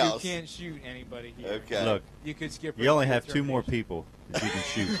anybody you else. You can't shoot anybody here. Okay. Look, You could skip. you only right have to 2 more termination. people that you can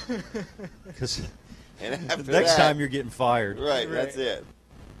shoot. Because And after next that- time you're getting fired. Right, that's it.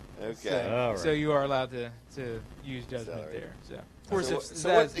 Okay. So, All right. so you are allowed to use judgment Sorry. there. So of course, So, it's, so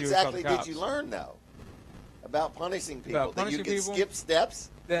that what has to do with exactly called did you cops. learn, though, about punishing people? About that you punishing can people? skip steps?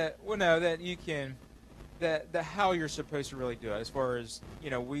 That that you can, that how you're supposed to really do it. As far as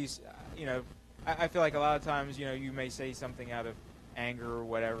I feel like a lot of times you may say something out of anger or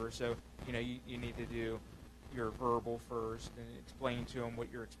whatever. So you need to do your verbal first and explain to them what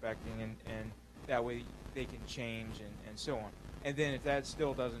you're expecting, and that way they can change and so on. And then if that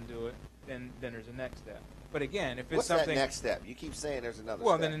still doesn't do it, then there's a next step. But again, if it's What's something, that next step? You keep saying there's another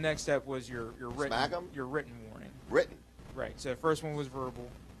well, step. then the next step was your written Smack 'em? your written warning. Written. Right. So the first one was verbal,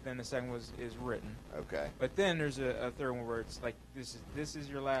 then the second is written. Okay. But then there's a third one where it's like this is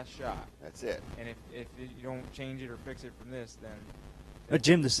your last shot. That's it. And if you don't change it or fix it from this, then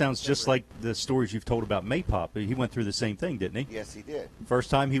Jim, this sounds just like the stories you've told about Maypop. He went through the same thing, didn't he? Yes, he did. First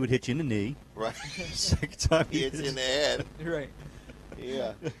time he would hit you in the knee. Right. Second time He hits you in the head. right.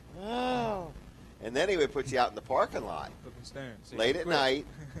 Yeah. Oh. And then he would put you out in the parking lot Flipping stones. So late you at quit. night,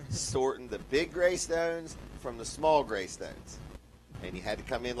 sorting the big gray stones from the small gray stones. And you had to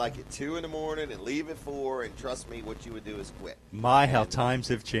come in like at 2 in the morning and leave at 4. And trust me, what you would do is quit. My, how times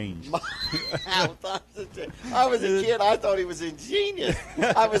have changed. I was a kid. I thought he was ingenious.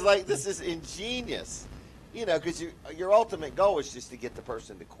 I was like, this is ingenious. Because your ultimate goal is just to get the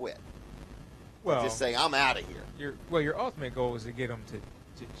person to quit. Well, Just say, I'm out of here. Your ultimate goal was to get them to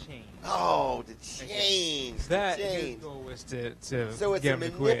change. Oh, to change. That to his change. goal was to So it's get a 'em to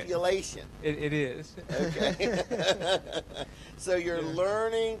quit. manipulation. It is. Okay. So you're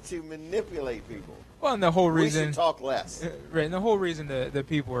learning to manipulate people. Well, and the whole We reason should talk less. Right, and the whole reason the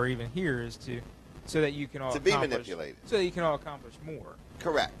people are even here is so that you can all To be accomplish- manipulated. so that you can all accomplish more.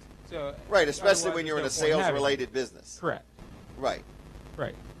 Correct. So Right, especially otherwise when you're in a there's no point having it. sales-related business. Correct. Right.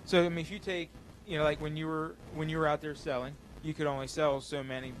 Right. So I mean, if you take, like when you were out there selling, you could only sell so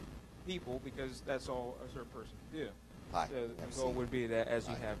many people because that's all a certain person can do. Hi. So the goal would be that as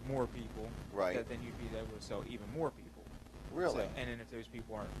you have more people, Right. that then you'd be able to sell even more people. Really? So, and then if those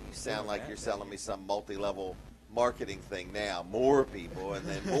people aren't, You sound like that, you're then selling me some multi-level marketing thing now. More people, and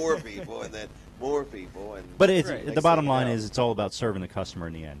then more people, and then more people, and. But it's, Right. the bottom line is it's all about serving the customer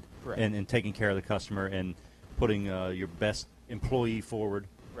in the end, Correct. and taking care of the customer and putting your best employee forward.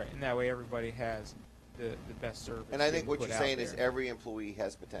 Right, and that way everybody has the best service. And I think being what put you're out saying is there. every employee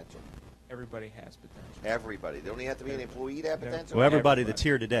has potential. Everybody has potential. Everybody. They don't even have to be an employee to have potential. Well, everybody that's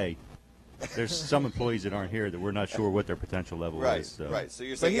here today, there's some employees that aren't here that we're not sure what their potential level Right, is. So. right. So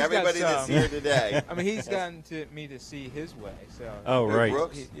you're But saying he's got everybody that's some. here today. I mean, he's gotten me to see his way. So. Oh, Who, right.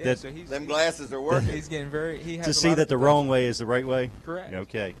 Brooks? So he's, Them glasses are working. He's getting very. He has To a see lot that of the wrong way is the right way? Correct.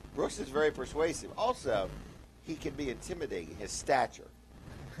 Okay. Brooks is very persuasive. Also, he can be intimidating. His stature.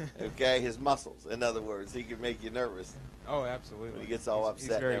 Okay, his muscles. In other words, he can make you nervous. Oh, absolutely. When he gets all He's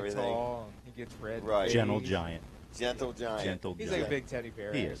upset very and everything. Tall, and he gets red. Right. Gentle giant. Gentle giant. Gentle He's giant. like a big teddy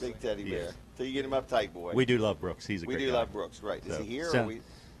bear. He is. Big teddy He bear. is. So you get him uptight, boy. We do love Brooks. He's a We great do guy. love Brooks. Right. Is So, he here? sound-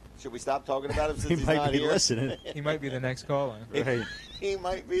 Should we stop talking about him since He he's might not be here? listening. He might be the next caller. Right. He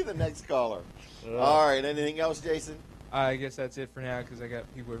might be the next caller. All right. Anything else, Jason? I guess that's it for now because I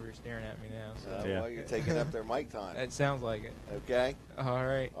got people over here staring at me now. So. Well, you're taking up their mic time. It sounds like it. Okay. All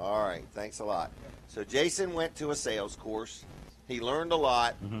right. All right. Thanks a lot. So Jason went to a sales course. He learned a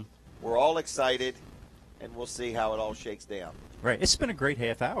lot. Mm-hmm. We're all excited, and we'll see how it all shakes down. Right. It's been a great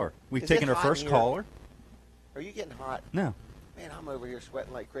half hour. We've Is taken it our hot first in here? caller. Are you getting hot? No. Man, I'm over here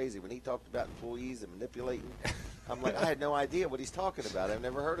sweating like crazy. When he talked about employees and manipulating, I'm like, I had no idea what he's talking about. I've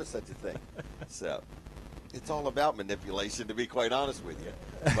never heard of such a thing. So it's all about manipulation, to be quite honest with you.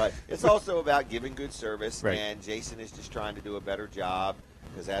 But it's also about giving good service, Right. and Jason is just trying to do a better job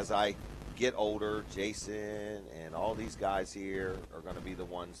because as I get older, Jason and all these guys here are going to be the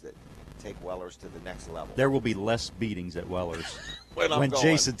ones that take Wellers to the next level. There will be less beatings at Wellers When I'm going.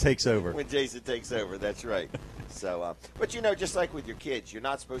 Jason takes over. When Jason takes over, that's right. So, but just like with your kids, you're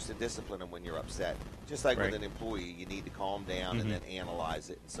not supposed to discipline them when you're upset. Just like Right. with an employee, you need to calm down Mhm. and then analyze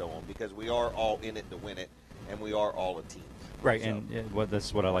it and so on, because we are all in it to win it, and we are all a team. Right, So- and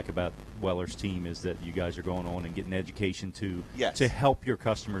that's what I like about Weller's team is that you guys are going on and getting education to Yes. to help your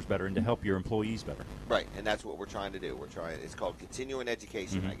customers better and to help your employees better. Right, and that's what we're trying to do. It's called continuing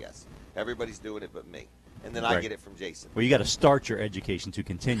education, Mhm. I guess. Everybody's doing it but me. And then I Right. get it from Jason. Well, you got to start your education to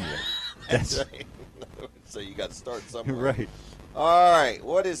continue it. That's right. So you got to start somewhere. Right. All right,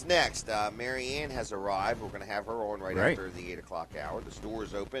 what is next? Mary Ann has arrived. We're going to have her on right Right. after the 8 o'clock hour. The store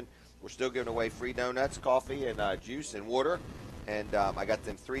is open. We're still giving away free donuts, coffee, and juice and water. And I got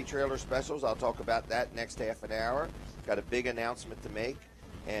them 3 trailer specials. I'll talk about that next half an hour. Got a big announcement to make.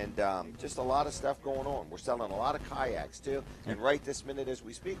 And just a lot of stuff going on. We're selling a lot of kayaks, too. And right this minute as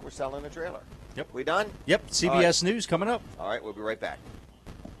we speak, we're selling a trailer. Yep. We done? Yep, CBS News coming up. All right, we'll be right back.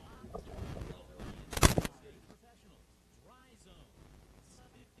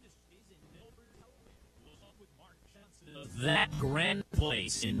 That grand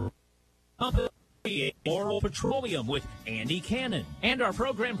place in Oral Petroleum with Andy Cannon. And our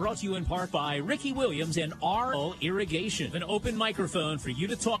program brought to you in part by Ricky Williams and RO Irrigation. An open microphone for you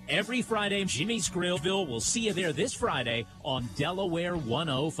to talk every Friday. Jimmy's Grillville will see you there this Friday on Delaware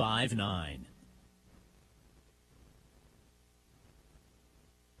 1059.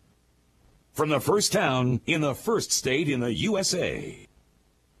 From the first town in the first state in the USA.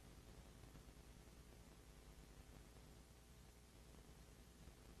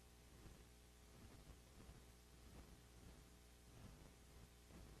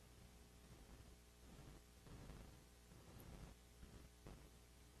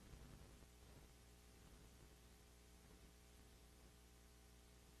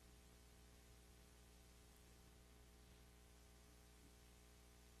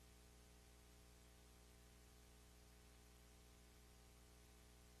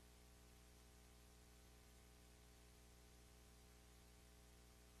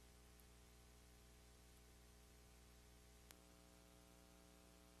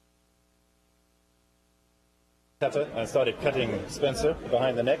 Cutter and started cutting Spencer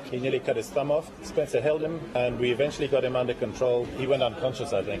behind the neck. He nearly cut his thumb off. Spencer held him, and we eventually got him under control. He went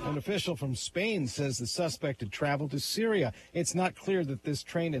unconscious, I think. An official from Spain says the suspect had traveled to Syria. It's not clear that this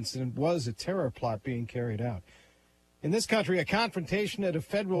train incident was a terror plot being carried out. In this country, a confrontation at a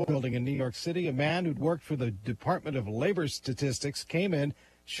federal building in New York City. A man who'd worked for the Department of Labor Statistics came in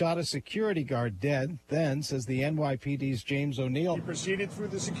shot a security guard dead. Then, says the NYPD's James O'Neill, He proceeded through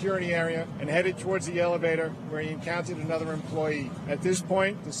the security area and headed towards the elevator where he encountered another employee. At this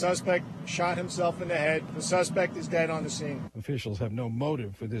point, the suspect shot himself in the head. The suspect is dead on the scene. Officials have no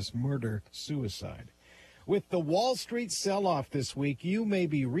motive for this murder-suicide. With the Wall Street sell-off this week, you may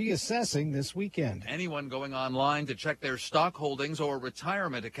be reassessing this weekend. Anyone going online to check their stock holdings or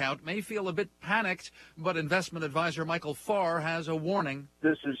retirement account may feel a bit panicked, but investment advisor Michael Farr has a warning.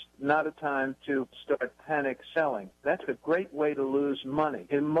 This is not a time to start panic selling. That's a great way to lose money.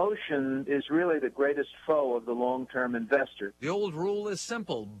 Emotion is really the greatest foe of the long-term investor. The old rule is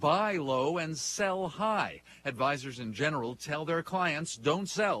simple: buy low and sell high. Advisors in general tell their clients don't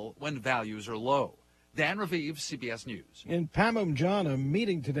sell when values are low. Dan Raviv, CBS News. In Panmunjom, a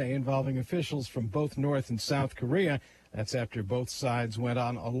meeting today involving officials from both North and South Korea. That's after both sides went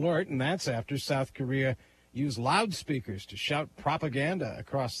on alert, and that's after South Korea used loudspeakers to shout propaganda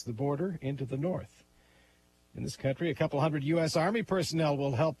across the border into the north. In this country, a couple hundred U.S. Army personnel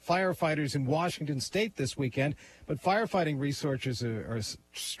will help firefighters in Washington state this weekend, but firefighting resources are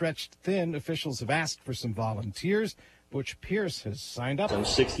stretched thin. Officials have asked for some volunteers. Butch Pierce has signed up. I'm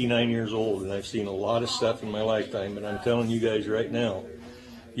 69 years old, and I've seen a lot of stuff in my lifetime, and I'm telling you guys right now,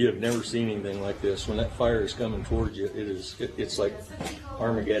 you have never seen anything like this. When that fire is coming towards you, it's like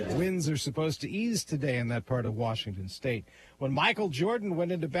Armageddon. Winds are supposed to ease today in that part of Washington state. When Michael Jordan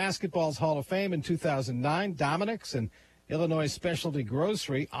went into basketball's Hall of Fame in 2009, Dominic's and Illinois Specialty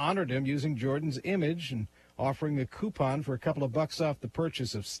Grocery honored him using Jordan's image and offering a coupon for a couple of bucks off the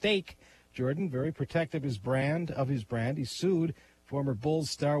purchase of steak. Jordan, very protective of his brand. He sued. Former Bulls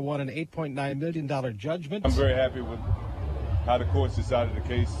star won an $8.9 million judgment. I'm very happy with how the courts decided the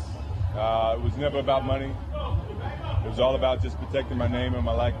case. It was never about money. It was all about just protecting my name and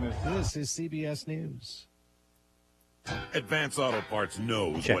my likeness. This is CBS News. Advance Auto Parts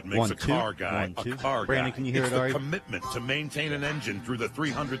knows Check. what makes 1, a car 2, guy 1, 2. a car Brandon, guy. can you hear it's it, the Ari? commitment to maintain an engine through the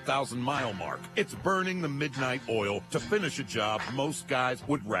 300,000-mile mark. It's burning the midnight oil to finish a job most guys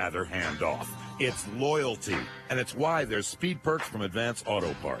would rather hand off. It's loyalty, and it's why there's speed perks from Advance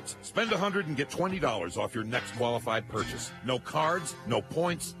Auto Parts. Spend $100 and get $20 off your next qualified purchase. No cards, no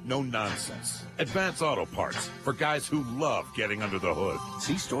points, no nonsense. Advance Auto Parts, for guys who love getting under the hood.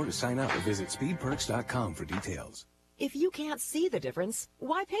 See store to sign up or visit speedperks.com for details. If you can't see the difference,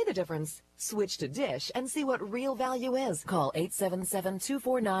 why pay the difference? Switch to Dish and see what real value is. Call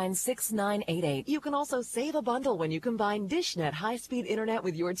 877-249-6988. You can also save a bundle when you combine DishNet high-speed internet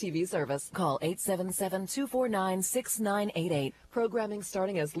with your TV service. Call 877-249-6988. Programming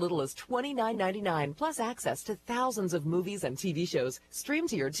starting as little as $29.99, plus access to thousands of movies and TV shows. Stream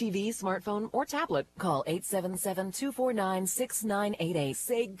to your TV, smartphone, or tablet. Call 877-249-6988.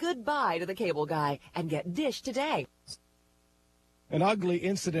 Say goodbye to the cable guy and get Dish today. An ugly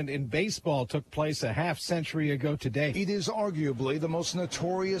incident in baseball took place a half-century ago today. It is arguably the most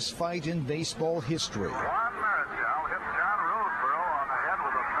notorious fight in baseball history.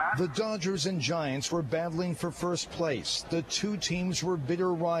 The Dodgers and Giants were battling for first place. The two teams were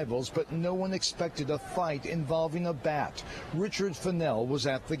bitter rivals, but no one expected a fight involving a bat. Richard Fennell was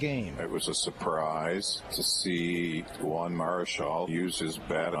at the game. It was a surprise to see Juan Marichal use his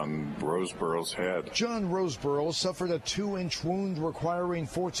bat on Roseborough's head. John Roseborough suffered a 2-inch wound requiring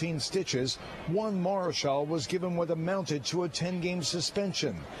 14 stitches. Juan Marichal was given what amounted to a 10-game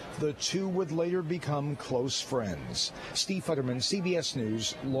suspension. The two would later become close friends. Steve Futterman, CBS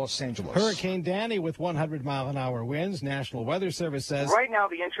News, Los Angeles. Hurricane Danny with 100-mile-an-hour winds. National Weather Service says right now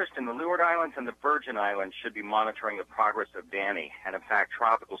the interest in the Leeward Islands and the Virgin Islands should be monitoring the progress of Danny. And in fact,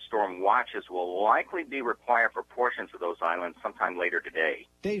 tropical storm watches will likely be required for portions of those islands sometime later today.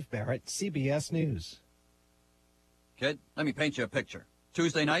 Dave Barrett, CBS News. Kid, let me paint you a picture.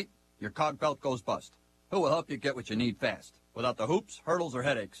 Tuesday night, your cog belt goes bust. Who will help you get what you need fast, without the hoops, hurdles, or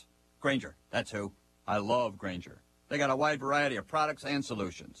headaches? Grainger, that's who. I love Grainger. They got a wide variety of products and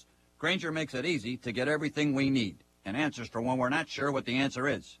solutions. Grainger makes it easy to get everything we need, and answers for when we're not sure what the answer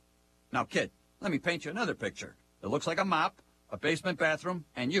is. Now, kid, let me paint you another picture. It looks like a mop, a basement bathroom,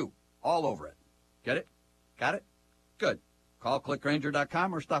 and you, all over it. Get it? Got it? Good. Call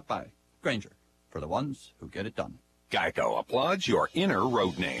clickgrainger.com or stop by. Grainger, for the ones who get it done. Geico applauds your inner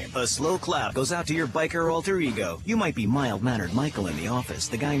road name. A slow clap goes out to your biker alter ego. You might be mild-mannered Michael in the office,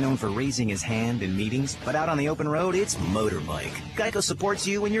 the guy known for raising his hand in meetings, but out on the open road, it's Motorbike. Geico supports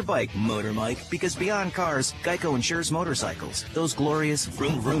you and your bike, Motorbike, because beyond cars, Geico insures motorcycles, those glorious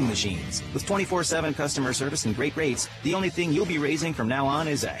vroom-vroom machines. With 24/7 customer service and great rates, the only thing you'll be raising from now on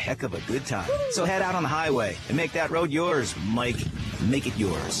is a heck of a good time. So head out on the highway and make that road yours, Mike. Make it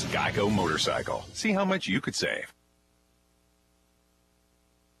yours. Geico Motorcycle. See how much you could save.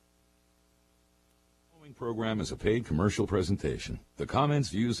 program is a paid commercial presentation. The comments,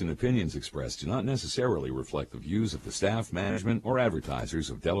 views, and opinions expressed do not necessarily reflect the views of the staff, management, or advertisers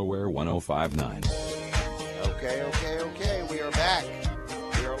of Delaware 1059. Okay. We are back.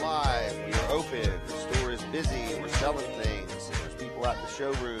 We are live. We are open. The store is busy. We're selling things. And there's people out in the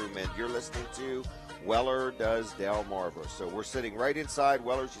showroom, and you're listening to Weller Does Delmarva. So we're sitting right inside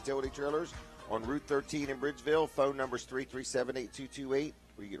Weller's Utility Trailers on Route 13 in Bridgeville. Phone number is 337-8228.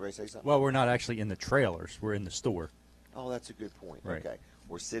 Were you getting ready to say something? Well, we're not actually in the trailers. We're in the store. Oh, that's a good point. Right. Okay.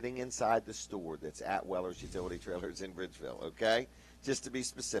 We're sitting inside the store that's at Weller's Utility Trailers in Bridgeville, okay? Just to be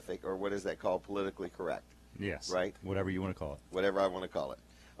specific, or what is that called? Politically correct. Yes. Right? Whatever you want to call it. Whatever I want to call it.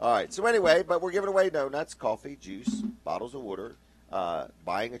 All right. So anyway, but we're giving away donuts, coffee, juice, bottles of water.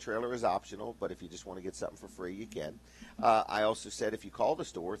 Buying a trailer is optional, but if you just want to get something for free, you can. I also said if you call the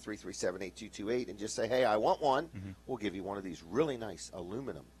store, 337-8228, and just say, hey, I want one, we'll give you one of these really nice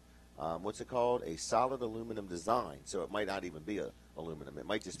aluminum. What's it called? A solid aluminum design. So it might not even be aluminum. It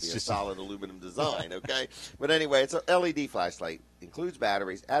might just be a solid aluminum design, okay? But anyway, it's a LED flashlight. Includes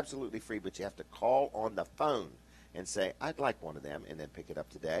batteries, absolutely free, but you have to call on the phone and say, I'd like one of them, and then pick it up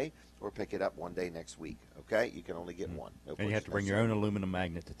today or pick it up one day next week, okay? You can only get one. No and you have to bring your own aluminum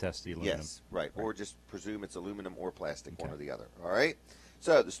magnet to test the aluminum. Yes, right. Or just presume it's aluminum or plastic, one or the other, all right?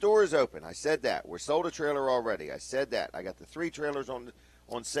 So the store is open. I said that. We're sold a trailer already. I said that. I got the 3 trailers on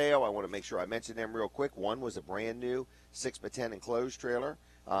sale. I want to make sure I mention them real quick. One was a brand new 6x10 enclosed trailer.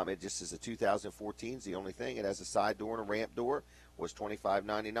 It just is a 2014. It's the only thing. It has a side door and a ramp door. Was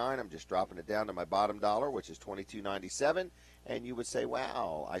 $25.99. I'm just dropping it down to my bottom dollar, which is $22.97. And you would say,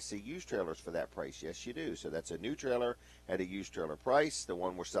 wow, I see used trailers for that price. Yes, you do. So that's a new trailer at a used trailer price. The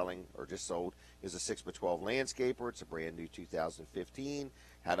one we're selling or just sold is a 6x12 landscaper. It's a brand new 2015.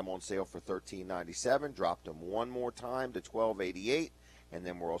 Had them on sale for $13.97. Dropped them one more time to $12.88. And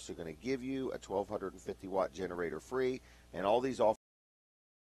then we're also going to give you a 1,250 watt generator free. And all these offers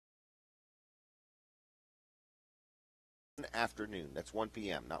afternoon. That's 1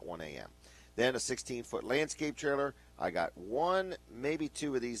 p.m., not 1 a.m. Then a 16-foot landscape trailer. I got one, maybe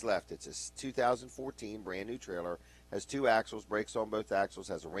 2 of these left. It's a 2014 brand new trailer. Has 2 axles, brakes on both axles,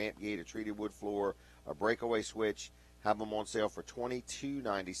 has a ramp gate, a treated wood floor, a breakaway switch. Have them on sale for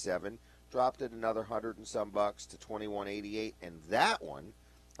 $22.97. Dropped it another $100 and some bucks to $21.88. And that one,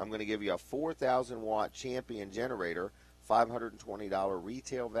 I'm going to give you a 4,000 watt Champion generator, $520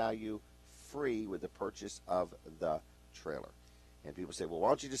 retail value, free with the purchase of the trailer. And people say, well, why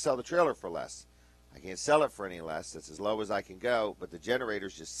don't you just sell the trailer for less? I can't sell it for any less. That's as low as I can go, but the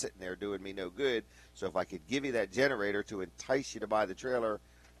generator's just sitting there doing me no good. So if I could give you that generator to entice you to buy the trailer,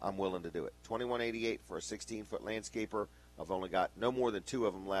 I'm willing to do it. $21.88 for a 16-foot landscaper. I've only got no more than 2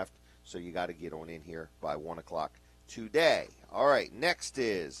 of them left, so you got to get on in here by 1 o'clock today. All right, next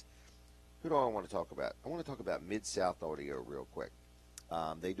is, who do I want to talk about? I want to talk about Mid-South Audio real quick.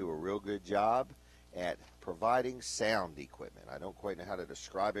 They do a real good job at providing sound equipment. I don't quite know how to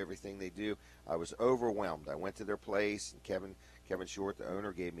describe everything they do. I was overwhelmed. I went to their place, and Kevin Short, the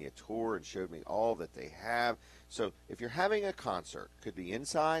owner, gave me a tour and showed me all that they have. So if you're having a concert, could be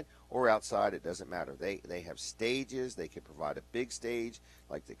inside or outside, it doesn't matter. They have stages. They can provide a big stage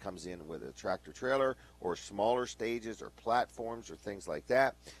like that comes in with a tractor trailer, or smaller stages or platforms or things like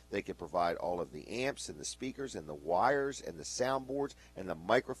that. They can provide all of the amps and the speakers and the wires and the soundboards and the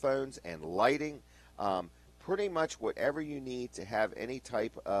microphones and lighting. Pretty much whatever you need to have any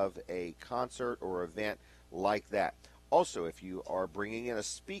type of a concert or event like that. Also, if you are bringing in a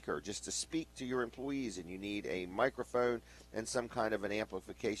speaker just to speak to your employees and you need a microphone and some kind of an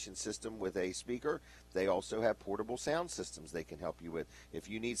amplification system with a speaker, they also have portable sound systems they can help you with. If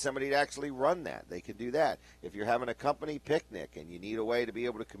you need somebody to actually run that, they can do that. If you're having a company picnic and you need a way to be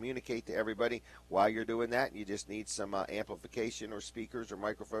able to communicate to everybody while you're doing that, and you just need some amplification or speakers or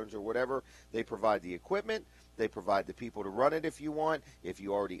microphones or whatever, they provide the equipment. They provide the people to run it if you want. If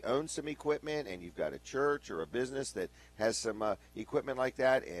you already own some equipment and you've got a church or a business that has some equipment like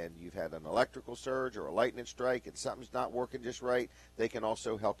that, and you've had an electrical surge or a lightning strike and something's not working just right, they can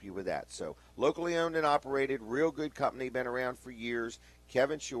also help you with that. So locally owned and operated, real good company, been around for years.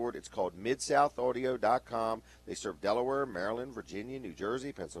 Kevin Short. It's called MidSouthAudio.com. They serve Delaware, Maryland, Virginia, New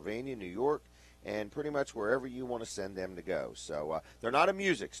Jersey, Pennsylvania, New York, and pretty much wherever you want to send them to go. So they're not a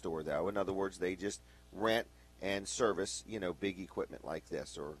music store, though. In other words, they just rent and service, big equipment like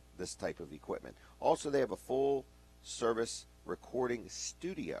this or this type of equipment. Also, they have a full service recording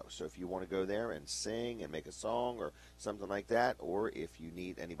studio. So if you want to go there and sing and make a song or something like that, or if you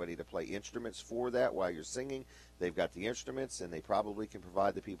need anybody to play instruments for that while you're singing, they've got the instruments and they probably can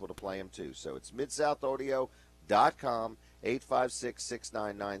provide the people to play them too. So it's MidSouthAudio.com. com,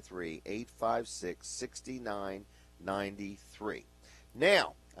 856-6993, 856-6993.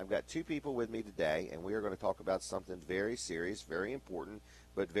 Now, I've got two people with me today, and we are going to talk about something very serious, very important,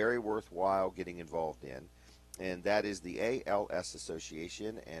 but very worthwhile getting involved in, and that is the ALS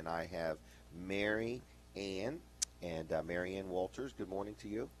Association, and I have Mary Ann and Mary Ann Walters. Good morning to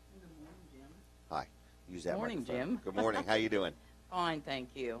you. Good morning, Jim. Hi. Use that Morning, microphone. Jim. Good morning. How you doing? Fine, thank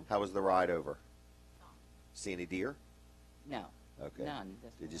you. How was the ride over? See any deer? No. Okay. None.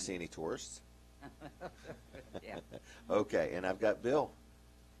 Did you see any tourists? Yeah. Okay, and I've got Bill.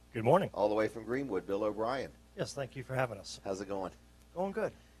 Good morning. All the way from Greenwood, Bill O'Brien. Yes, thank you for having us. How's it going? Going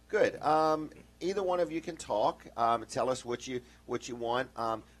good. Good. Either one of you can talk. Tell us what you want.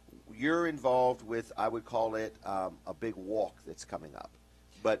 You're involved with, I would call it, a big walk that's coming up.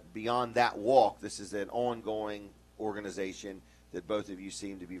 But beyond that walk, this is an ongoing organization that both of you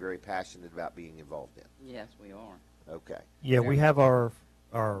seem to be very passionate about being involved in. Yes, we are. Okay. Yeah, we have our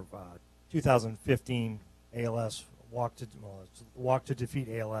 2015 ALS Walk to Defeat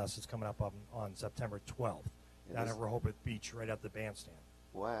ALS is coming up on September 12th down at Rehoboth Beach, right at the bandstand.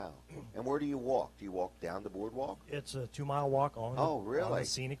 Wow. And where do you walk? Do you walk down the boardwalk? It's a 2-mile walk on really? the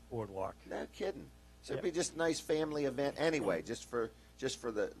scenic boardwalk. No kidding. So it'd be just a nice family event anyway, just for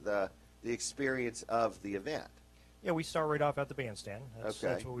the experience of the event. Yeah, we start right off at the bandstand. That's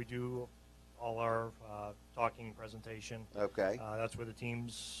Okay. where we do all our talking presentation. Okay. That's where the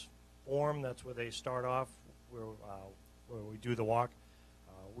teams form. That's where they start off, where we do the walk.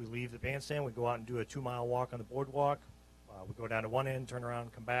 We leave the bandstand. We go out and do a 2-mile walk on the boardwalk. We go down to one end, turn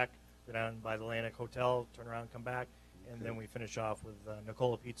around, come back, go down by the Atlantic Hotel, turn around, come back, and then we finish off with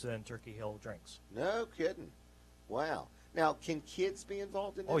Nicola Pizza and Turkey Hill drinks. No kidding. Wow. Now, can kids be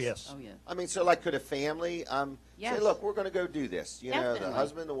involved in this? Oh, yes. Oh, yes. I mean, so like could a family Yes. say, look, we're going to go do this. You know, the Definitely.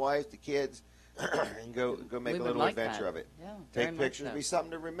 husband, the wife, the kids, and go make We a would little like adventure that. of it. Yeah, very Take much pictures, so. be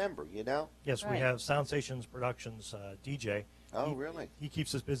something to remember, you know? Yes, we Right. have Sound Stations Productions DJ. Oh, really? He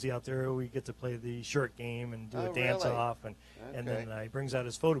keeps us busy out there. We get to play the shirt game and do Oh, a dance really? off, and then he brings out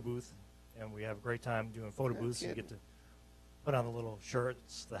his photo booth, and we have a great time doing photo No booths. You kidding. get to put on the little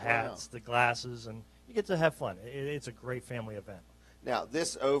shirts, the hats, the glasses, and you get to have fun. It's a great family event. Now,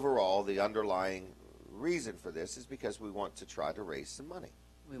 this overall, the underlying reason for this is because we want to try to raise some money.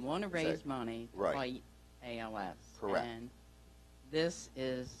 We want to Is that- raise money to Right. fight ALS. Correct. And this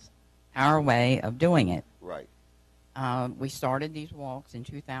is our way of doing it. Right. We started these walks in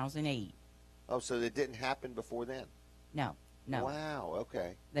 2008. Oh, so it didn't happen before then? No, no. Wow,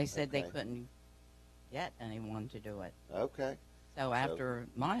 okay. They said they Okay. couldn't get anyone to do it. Okay. So after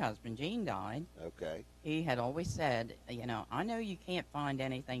my husband, Gene, died, Okay. he had always said, you know, I know you can't find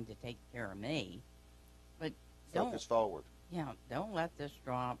anything to take care of me, but Focus forward. don't let this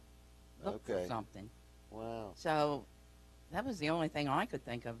drop. Look Okay. for something. Wow. So that was the only thing I could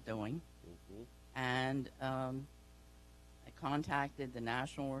think of doing. Mm-hmm. And I contacted the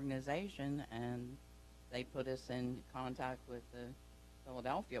national organization, and they put us in contact with the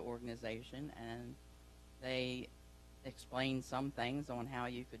Philadelphia organization, and they explained some things on how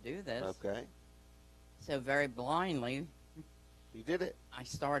you could do this. Okay. So very blindly, You did it. I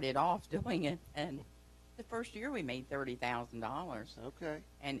started off doing it, and the first year we made $30,000. Okay.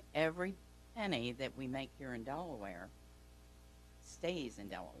 And every penny that we make here in Delaware stays in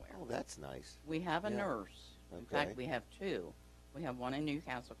Delaware. Oh, that's nice. We have a Yeah. nurse. In Okay. fact, we have two. We have one in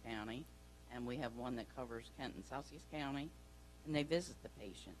Newcastle County, and we have one that covers Kent and Sussex County, and they visit the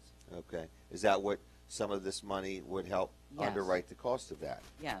patients. Okay. Is that what some of this money would help Yes. underwrite the cost of that?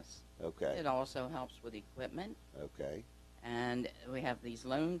 Yes. Okay. It also helps with equipment, Okay. and we have these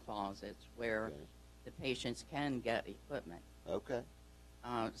loan closets where Okay. the patients can get equipment Okay.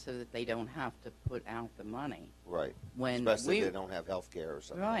 so that they don't have to put out the money. Right. When Especially we- if they don't have health care or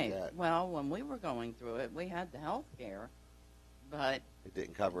something Right. like that. Well, when we were going through it, we had the health care, but It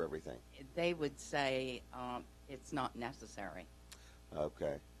didn't cover everything. they would say it's not necessary.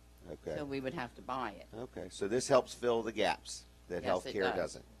 Okay. Okay. So we would have to buy it. Okay. So this helps fill the gaps that Yes, health it care does.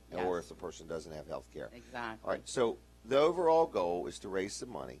 doesn't, Yes. or if the person doesn't have health care. Exactly. All right. So the overall goal is to raise some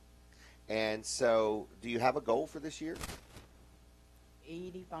money. And so do you have a goal for this year?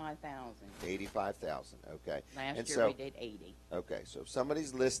 85,000. 85,000. Okay. Last And year so- we did 80. Okay, so if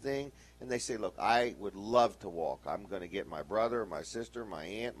somebody's listening and they say, look, I would love to walk. I'm going to get my brother, my sister, my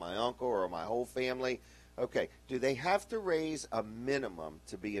aunt, my uncle, or my whole family. Okay, do they have to raise a minimum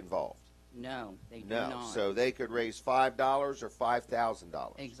to be involved? No, they do No, not. so they could raise $5 or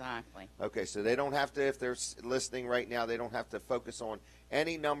 $5,000. Exactly. Okay, so they don't have to, if they're listening right now, they don't have to focus on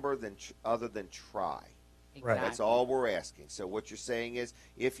any number other than try. Exactly. That's all we're asking. So what you're saying is,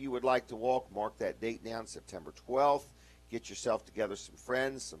 if you would like to walk, mark that date down, September 12th. Get yourself together, some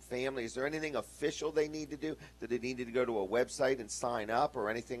friends, some family. Is there anything official they need to do? Do they need to go to a website and sign up or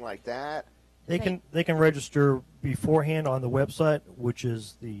anything like that? They can register beforehand on the website, which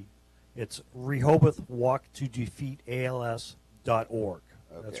is it's Rehoboth Walk to Defeat ALS.org. Okay.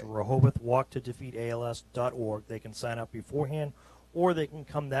 That's Rehoboth Walk to Defeat ALS.org. They can sign up beforehand, or they can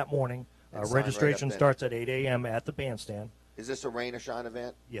come that morning. And sign Registration right up starts at 8 a.m. at the bandstand. Is this a rain or shine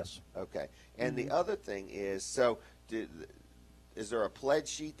event? Yes. Okay. And the other thing is, so is there a pledge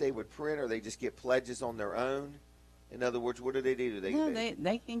sheet they would print, or they just get pledges on their own? In other words, what do they do? They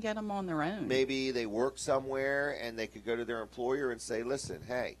can get them on their own. Maybe they work somewhere and they could go to their employer and say, listen,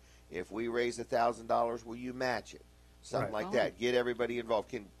 hey, if we raise $1,000, will you match it? Something Right. like that. Get everybody involved.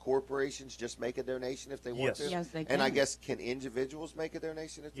 Can corporations just make a donation if they want to? Yes, they can. And I guess, can individuals make a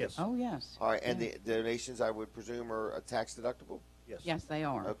donation? Yes. Oh, yes. All right, and Yeah. the donations, I would presume, are tax deductible? Yes, they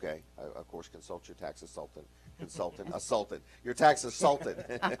are. Okay. Of course, consult your tax assultant. Your tax assaultant.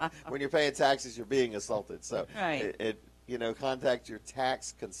 When you're paying taxes, you're being assaulted. So, Right. contact your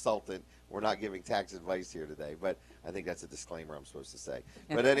tax consultant. We're not giving tax advice here today, but I think that's a disclaimer I'm supposed to say.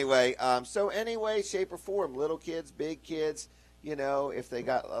 But anyway, shape or form, little kids, big kids, if they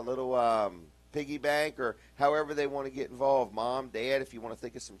got a little piggy bank or however they want to get involved, mom, dad, if you want to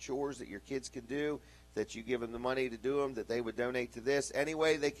think of some chores that your kids can do, that you give them the money to do them, that they would donate to this. Any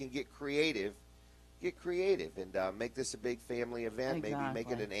way they can get creative and make this a big family event. Maybe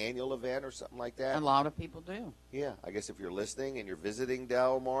make it an annual event or something like that. A lot of people do. Yeah, I guess if you're listening and you're visiting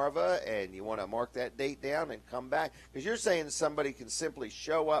Delmarva and you want to mark that date down and come back, because you're saying somebody can simply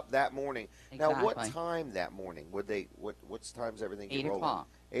show up that morning. Exactly. Now, what time that morning would they? What time's everything get 8 rolling? o'clock.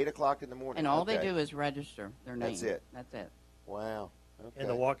 8 o'clock in the morning. And all okay. they do is register their name. That's it. That's it. Wow. Okay. And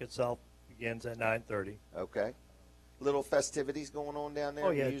the walk itself begins at 9:30. Okay. Little festivities going on down there. Oh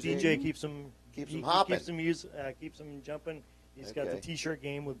yeah, music? DJ keeps them hopping. Keeps them jumping. He's got the Okay. T-shirt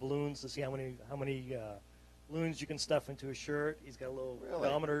game with balloons to see how many balloons you can stuff into a shirt. He's got little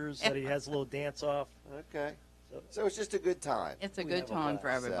pedometers that he has a little dance off. Okay. So it's just a good time. It's a good time for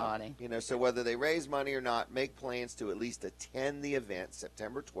everybody. So whether they raise money or not, make plans to at least attend the event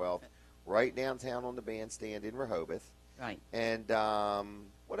September 12th, right downtown on the bandstand in Rehoboth. Right. And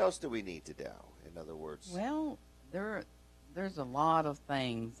what else do we need to do? In other words, Well, there's a lot of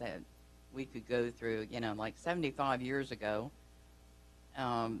things that we could go through. Like 75 years ago,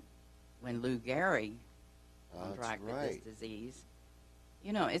 when Lou Gehrig contracted this disease.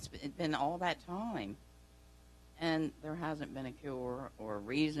 It's been all that time, and there hasn't been a cure or a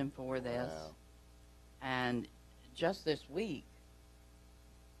reason for this. Wow. And just this week,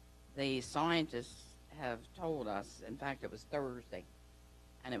 the scientists have told us, in fact, it was Thursday,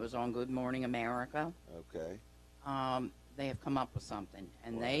 and it was on Good Morning America. Okay. They have come up with something,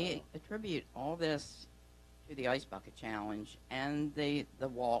 and they attribute all this to the Ice Bucket Challenge and the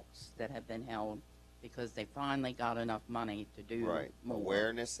walks that have been held, because they finally got enough money to do more.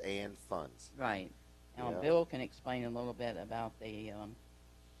 Awareness and funds. Right. Now, Yeah. Bill can explain a little bit about the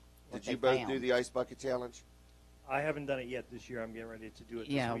Did you both do the Ice Bucket Challenge? I haven't done it yet this year. I'm getting ready to do it.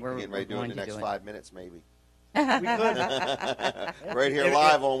 Yeah, this week. We're getting ready to do it in the going to next do it. 5 minutes, maybe. We could. Right here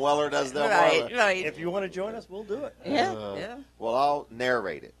live on Weller Does Delmarva. Right. If you want to join us, we'll do it. Yeah. Well, I'll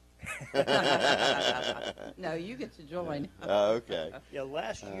narrate it. No, you get to join. Okay. Yeah,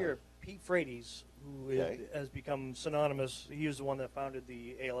 last year, Pete Frates, who has become synonymous, he was the one that founded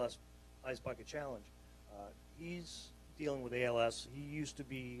the ALS Ice Bucket Challenge. He's dealing with ALS. He used to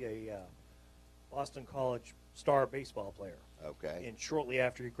be a Boston College star baseball player. Okay. And shortly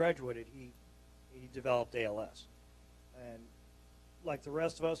after he graduated, he developed ALS. And like the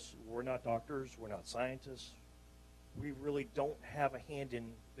rest of us, we're not doctors, we're not scientists. We really don't have a hand in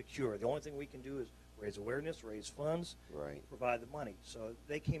the cure. The only thing we can do is raise awareness, raise funds, provide the money. So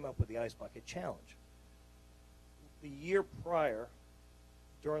they came up with the Ice Bucket Challenge. The year prior,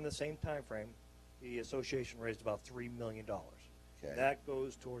 during the same time frame, the association raised about $3 million. Okay. That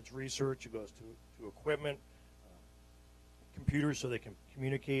goes towards research, it goes to equipment, computers so they can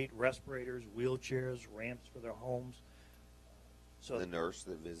communicate, respirators, wheelchairs, ramps for their homes. So The nurse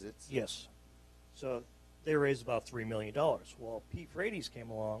that visits? Yes. So they raised about $3 million. Well, Pete Frates came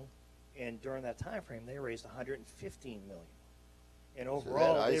along, and during that time frame, they raised $115 million. And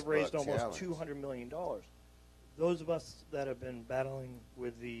overall, they've raised almost $200 million. Those of us that have been battling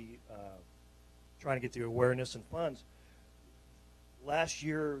with the trying to get the awareness and funds, last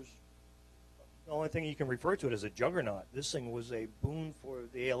year's, the only thing you can refer to it as a juggernaut. This thing was a boon for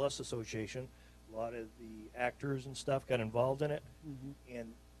the ALS Association. A lot of the actors and stuff got involved in it. Mm-hmm.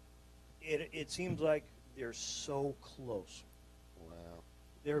 And it seems like they're so close. Wow.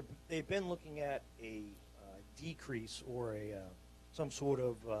 They've been looking at a decrease or some sort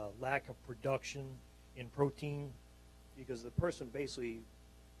of lack of production in protein because the person basically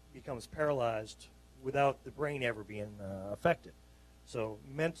becomes paralyzed without the brain ever being affected. So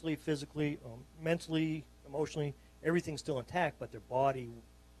mentally, physically, emotionally, everything's still intact, but their body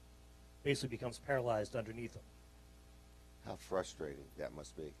basically becomes paralyzed underneath them. How frustrating that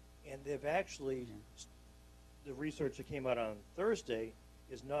must be. And they've actually, the research that came out on Thursday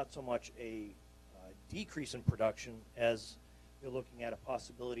is not so much a decrease in production as they're looking at a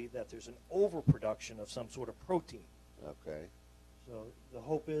possibility that there's an overproduction of some sort of protein. Okay. So the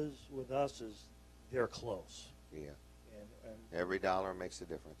hope is with us is they're close. Yeah. And every dollar makes a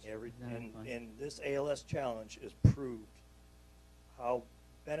difference. And this ALS challenge has proved how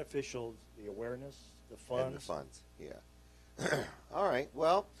beneficial the awareness, the funds. And the funds, yeah. All right.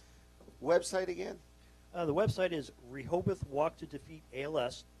 Well, website again? The website is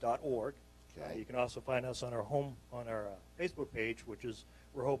RehobothWalkToDefeatALS.org. Okay. You can also find us on our Facebook page, which is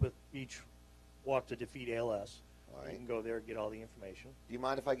Rehoboth Beach Walk to Defeat ALS. All right. You can go there and get all the information. Do you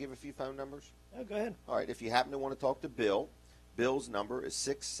mind if I give a few phone numbers? Oh, go ahead. All right. If you happen to want to talk to Bill, Bill's number is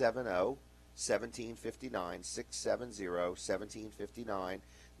 670-1759, 670-1759.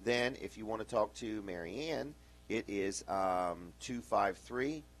 Then if you want to talk to Mary Ann, it is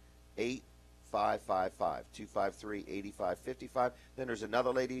 253-8555, 253-8555. Then there's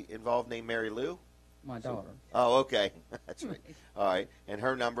another lady involved named Mary Lou. My daughter. Oh, okay. That's right. All right. And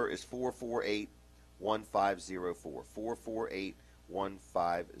her number is 448-1504,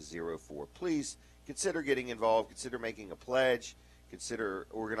 448-1504. Please consider getting involved. Consider making a pledge. Consider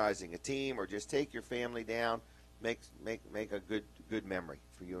organizing a team, or just take your family down. Make a good memory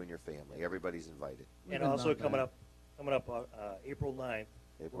for you and your family. Everybody's invited. And also coming up April 9th,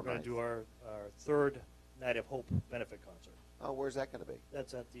 we're going to do our third Night of Hope benefit concert. Oh, where's that going to be?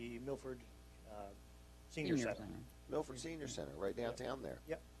 That's at the Milford Senior Center. Milford Senior Center, right downtown there.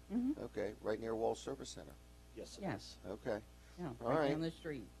 Yep. Mm-hmm. Okay, right near Wall Service Center. Yes. Yes. Okay. Yeah, All right right. down the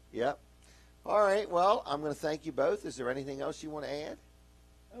street. Yep. All right. Well, I'm going to thank you both. Is there anything else you want to add?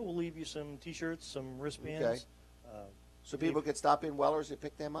 We'll leave you some T-shirts, some wristbands. Okay. So people can stop in Weller's and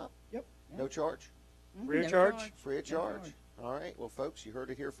pick them up? Yep. No charge? Free of charge. Free of charge. All right. Well, folks, you heard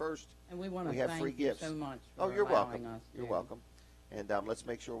it here first. And we want to have thank free you gifts. so much Oh, for you're allowing welcome. us You're to- welcome. And let's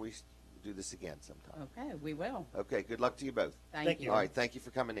make sure we do this again sometime. Okay, we will. Okay. Good luck to you both. Thank you. All right. Thank you for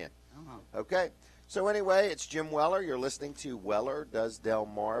coming in. Uh-huh. Okay. So anyway, it's Jim Weller. You're listening to Weller Does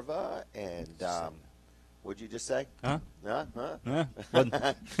Delmarva. And what'd you just say? Huh? Huh? Huh?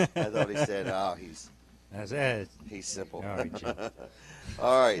 I thought he said, That's it. he's simple. All right, Jim.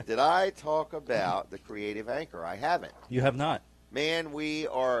 All right. Did I talk about the creative anchor? I haven't. You have not. Man, we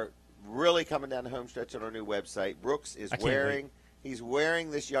are really coming down the home stretch on our new website. Brooks is I can't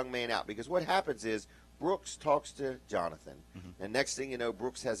wearing this young man out, because what happens is Brooks talks to Jonathan, and next thing you know,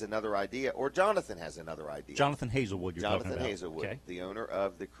 Brooks has another idea, or Jonathan has another idea. Jonathan Hazelwood, you're Jonathan talking about. Hazelwood, Okay. the owner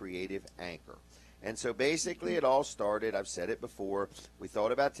of the Creative Anchor. And so basically it all started, I've said it before, we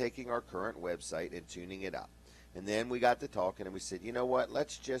thought about taking our current website and tuning it up. And then we got to talking and we said, you know what,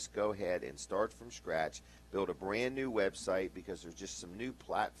 let's just go ahead and start from scratch, build a brand new website, because there's just some new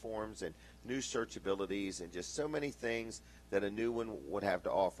platforms and new searchabilities and just so many things that a new one would have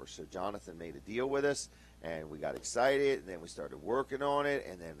to offer. So Jonathan made a deal with us, and we got excited, and then we started working on it,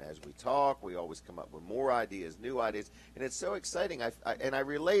 and then as we talk, we always come up with more ideas, new ideas, and it's so exciting. I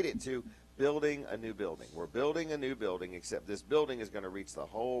relate it to building a new building. We're building a new building, except this building is going to reach the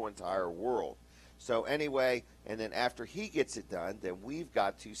whole entire world. So anyway, and then after he gets it done, then we've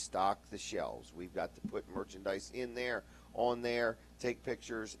got to stock the shelves. We've got to put merchandise in there, on there, take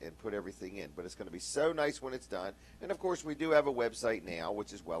pictures, and put everything in. But it's going to be so nice when it's done. And, of course, we do have a website now,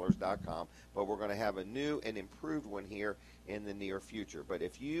 which is wellers.com, but we're going to have a new and improved one here in the near future. But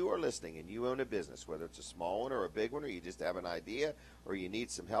if you are listening and you own a business, whether it's a small one or a big one, or you just have an idea, or you need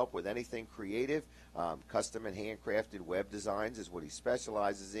some help with anything creative, custom and handcrafted web designs is what he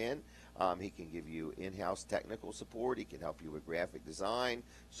specializes in. He can give you in-house technical support. He can help you with graphic design,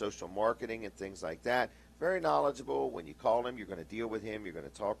 social marketing, and things like that. Very knowledgeable. When you call him, you're going to deal with him. You're going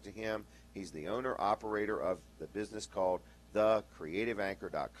to talk to him. He's the owner-operator of the business called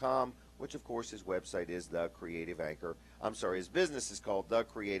thecreativeanchor.com, which, of course, his website is The Creative Anchor. I'm sorry, his business is called The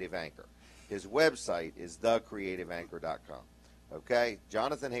Creative Anchor. His website is thecreativeanchor.com. Okay?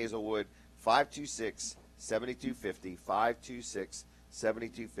 Jonathan Hazelwood, 526-7250,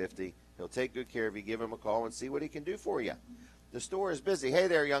 526-7250. He'll take good care of you. Give him a call and see what he can do for you. The store is busy. Hey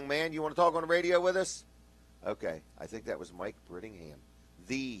there, young man. You want to talk on the radio with us? Okay. I think that was Mike Brittingham,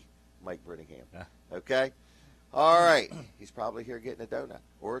 the Mike Brittingham. Okay? All right. He's probably here getting a donut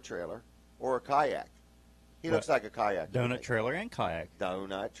or a trailer or a kayak. He looks like a kayak. Donut, trailer, and kayak.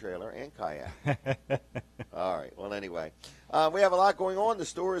 Donut, trailer, and kayak. All right. Well, anyway, we have a lot going on. The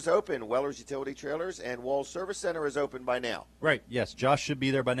store is open. Weller's Utility Trailers and Walls Service Center is open by now. Right. Yes. Josh should be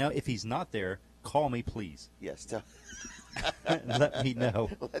there by now. If he's not there, call me, please. Yes. Let me know.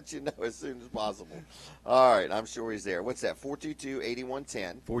 Let you know as soon as possible. All right. I'm sure he's there. What's that?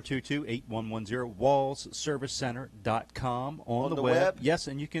 422-8110. 422-8110. WallsServiceCenter.com on the web. Yes,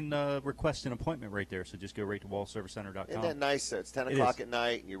 and you can request an appointment right there. So just go right to WallsServiceCenter.com. Isn't that nice? So it's 10 o'clock at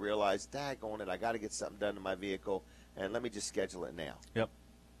night, and you realize, daggone it, I got to get something done to my vehicle, and let me just schedule it now. Yep.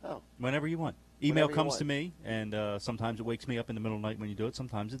 Oh. Whenever you want. Email comes to me, and sometimes it wakes me up in the middle of the night when you do it.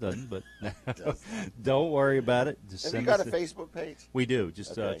 Sometimes it doesn't, but don't worry about it. Just Have send you got us a Facebook page? We do.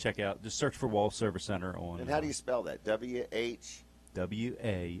 Just Okay. check out. Just search for Walls Service Center on. And how do you spell that? W-H?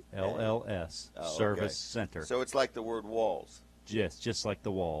 WALLS Oh, Service okay. Center. So it's like the word walls. Yes, just like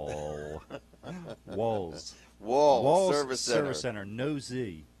the wall. Walls. Walls Service Center. Service Center. No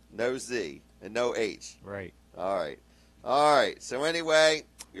Z. No Z and no H. Right. All right. All right. So anyway,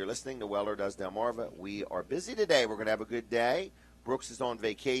 you're listening to Weller Does Delmarva. We are busy today. We're going to have a good day. Brooks is on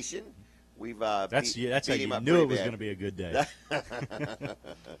vacation. We've that's beat how him you up knew it pretty was bad. going to be a good day.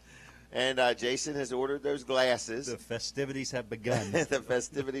 And Jason has ordered those glasses. The festivities have begun. The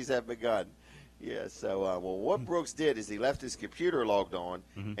festivities have begun. Yeah, so, well, what Brooks did is he left his computer logged on,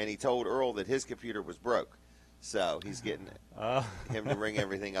 and he told Earl that his computer was broke. So he's getting him to ring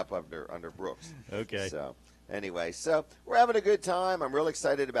everything up under Brooks. Okay. So anyway, so we're having a good time. I'm real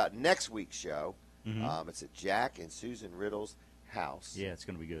excited about next week's show. It's at Jack and Susan Riddle's house. Yeah, it's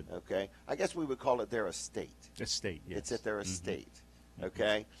going to be good. Okay. I guess we would call it their estate. Estate, yes. It's at their estate.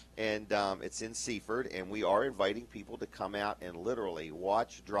 Okay, and it's in Seaford, and we are inviting people to come out and literally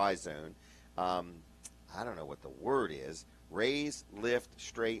watch Dry Zone. I don't know what the word is. Raise, lift,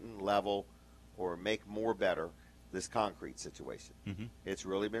 straighten, level, or make more better this concrete situation. It's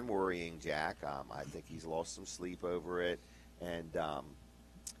really been worrying Jack. I think he's lost some sleep over it, and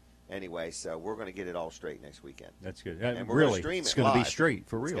anyway, so we're going to get it all straight next weekend. That's good. And we're really, going to stream it's it going to be live. straight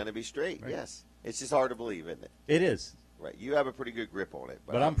for real. It's going to be straight. Right. Yes, it's just hard to believe, isn't it? It is. Right. You have a pretty good grip on it.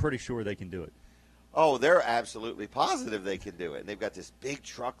 But I'm pretty sure they can do it. Oh, they're absolutely positive they can do it. And they've got this big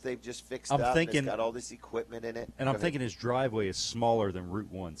truck they've just fixed up. It's got all this equipment in it. And I'm thinking his driveway is smaller than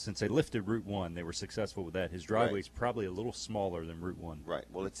Route 1. Since they lifted Route 1, they were successful with that. His driveway is probably a little smaller than Route 1. Right.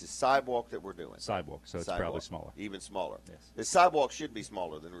 Well, it's a sidewalk that we're doing. Sidewalk, so it's probably smaller. Even smaller. Yes. The sidewalk should be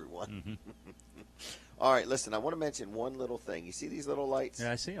smaller than Route 1. All right, listen, I want to mention one little thing. You see these little lights?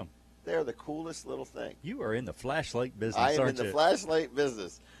 Yeah, I see them. They're the coolest little thing. You are in the flashlight business, I am aren't in you? the flashlight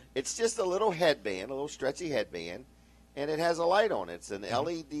business. It's just a little headband, a little stretchy headband, and it has a light on it. It's an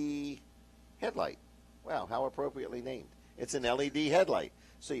LED headlight. Wow, how appropriately named. It's an LED headlight.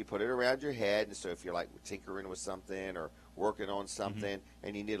 So you put it around your head, and so if you're like tinkering with something or working on something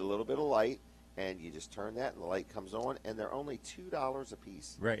and you need a little bit of light, and you just turn that and the light comes on, and they're only $2 a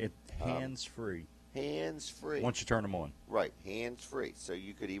piece. Right, hands-free. Hands-free. Once you turn them on. Right, hands-free. So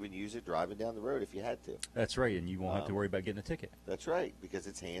you could even use it driving down the road if you had to. That's right, and you won't have to worry about getting a ticket. That's right, because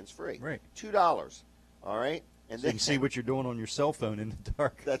it's hands-free. Right. $2. All right? And so you can see what you're doing on your cell phone in the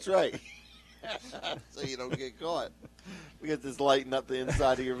dark. That's right. So you don't get caught. We get this lighting up the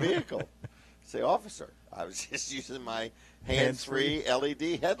inside of your vehicle. Say, officer, I was just using my hands-free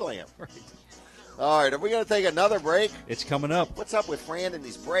LED headlamp. Right. All right, are we going to take another break? It's coming up. What's up with Fran and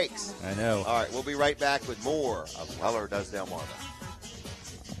these breaks? I know. All right, we'll be right back with more of Weller Does Delmarva.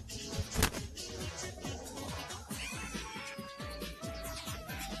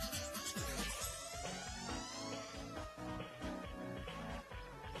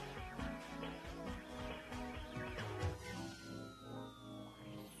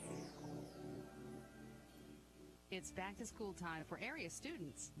 It's back to school time for area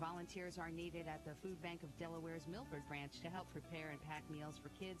students. Volunteers are needed at the Food Bank of Delaware's Milford branch to help prepare and pack meals for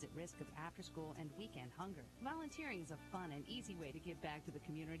kids at risk of after-school and weekend hunger. Volunteering is a fun and easy way to give back to the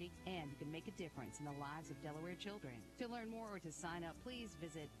community, and you can make a difference in the lives of Delaware children. To learn more or to sign up, please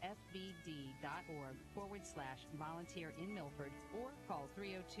visit fbd.org/volunteer in Milford or call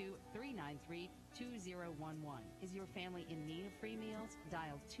 302-393-2011. Is your family in need of free meals?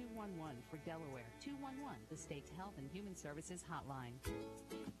 Dial 211 for Delaware. 211, the state's Health and Human Services Hotline.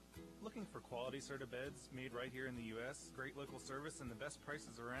 Looking for quality Serta beds made right here in the U.S., great local service, and the best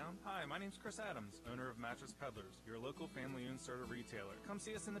prices around? Hi, my name's Chris Adams, owner of Mattress Peddlers, your local family-owned Serta retailer. Come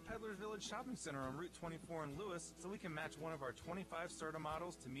see us in the Peddlers Village Shopping Center on Route 24 in Lewis so we can match one of our 25 Serta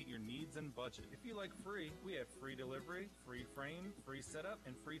models to meet your needs and budget. If you like free, we have free delivery, free frame, free setup,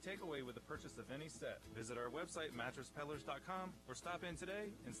 and free takeaway with the purchase of any set. Visit our website, mattresspeddlers.com, or stop in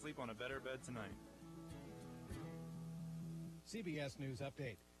today and sleep on a better bed tonight. CBS News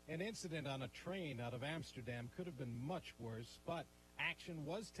Update. An incident on a train out of Amsterdam could have been much worse, but action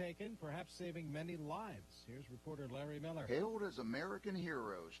was taken, perhaps saving many lives. Here's reporter Larry Miller. Hailed as American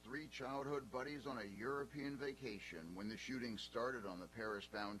heroes, 3 childhood buddies on a European vacation. When the shooting started on the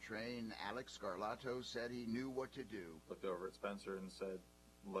Paris-bound train, Alex Scarlato said he knew what to do. Looked over at Spencer and said,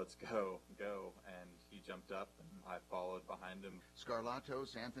 "Let's go," and he jumped up and I followed behind him.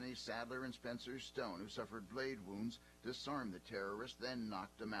 Scarlatos, Anthony Sadler, and Spencer Stone, who suffered blade wounds, disarmed the terrorist, then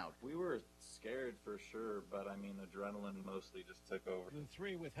knocked him out. We were scared for sure, but I mean, adrenaline mostly just took over. The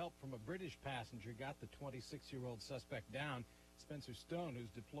 3, with help from a British passenger, got the 26-year-old suspect down. Spencer Stone,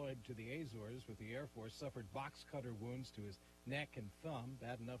 who's deployed to the Azores with the Air Force, suffered box cutter wounds to his neck and thumb,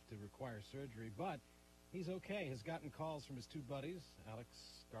 bad enough to require surgery, but he's okay. Has gotten calls from his 2 buddies,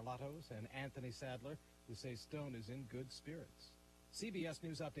 Alex Scarlatos and Anthony Sadler, who say Stone is in good spirits. CBS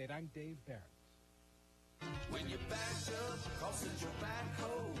News Update, I'm Dave Barrett. When you're backed up, call Central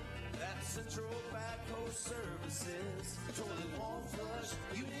Backhoe. That's Central Backhoe Services. Toilet won't flush,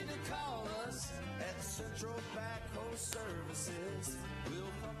 you need to call us at Central Backhoe Services.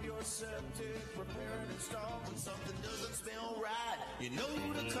 We'll pump your septic, repair and install. When something doesn't smell right, you know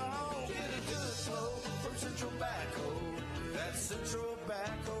who to call. Get a good flow from Central Backhoe. That's Central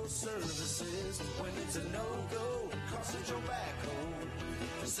Backhoe Services. When it's a no-go, call Central Backhoe.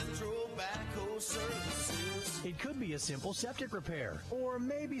 Central Backhoe Services. It could be a simple septic repair, or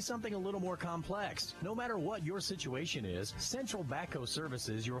maybe something a little more complex. No matter what your situation is, Central Backhoe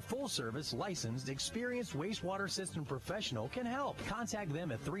Services, your full-service, licensed, experienced wastewater system professional, can help. Contact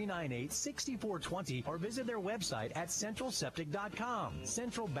them at 398-6420 or visit their website at centralseptic.com.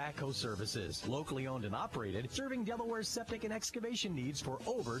 Central Backhoe Services, locally owned and operated, serving Delaware's septic and excavation needs for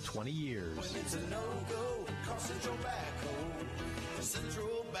over 20 years. When it's a no-go, call Central Backhoe.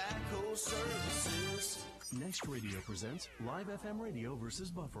 Central Backhoe Services. Next Radio presents Live FM Radio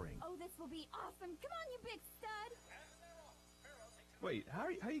versus buffering. Oh, this will be awesome. Come on, you big stud. Wait, how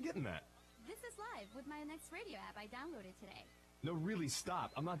are you getting that? This is live with my Next Radio app I downloaded today. No, really,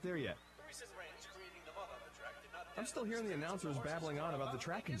 stop. I'm not there yet. I'm still hearing the announcers babbling on about the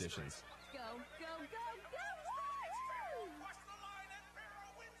track conditions. Go, go, go, go!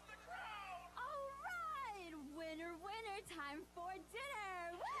 All right! Winner, winner, time for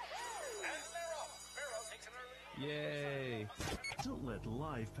dinner! Woo-hoo! Yay! Don't let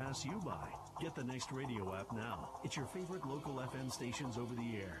life pass you by. Get the Next Radio app now. It's your favorite local FM stations over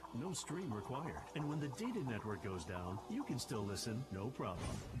the air. No stream required. And when the data network goes down, you can still listen, no problem.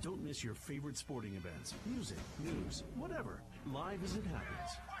 Don't miss your favorite sporting events, music, news, whatever. Live as it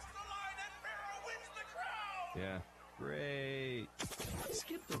happens. Yeah, great.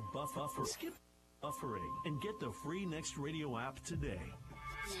 Skip the skip buffering and get the free Next Radio app today.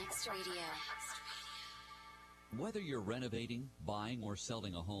 Next Radio. Whether you're renovating, buying, or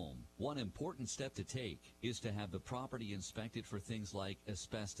selling a home, one important step to take is to have the property inspected for things like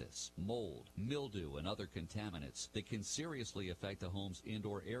asbestos, mold, mildew, and other contaminants that can seriously affect the home's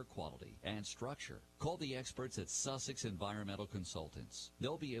indoor air quality and structure. Call the experts at Sussex Environmental Consultants.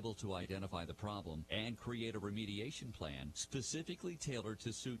 They'll be able to identify the problem and create a remediation plan specifically tailored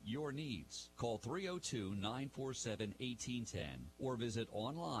to suit your needs. Call 302-947-1810 or visit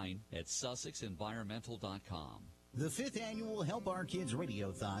online at sussexenvironmental.com. The 5th annual Help Our Kids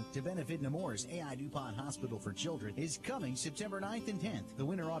Radiothon to benefit Nemours A.I. DuPont Hospital for Children is coming September 9th and 10th. The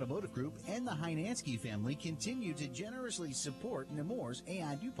Winter Automotive Group and the Hynansky family continue to generously support Nemours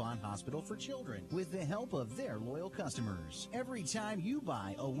A.I. DuPont Hospital for Children with the help of their loyal customers. Every time you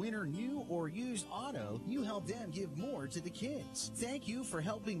buy a Winter new or used auto, you help them give more to the kids. Thank you for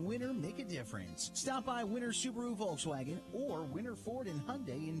helping Winter make a difference. Stop by Winter Subaru Volkswagen or Winter Ford and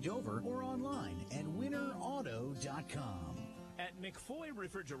Hyundai in Dover or online at winterauto.com. At McFoy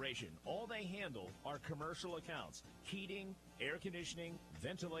Refrigeration, all they handle are commercial accounts. Heating, air conditioning,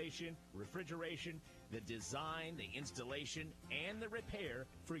 ventilation, refrigeration, the design, the installation, and the repair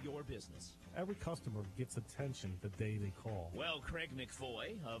for your business. Every customer gets attention the day they call. Well, Craig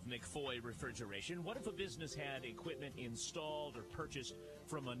McFoy of McFoy Refrigeration, what if a business had equipment installed or purchased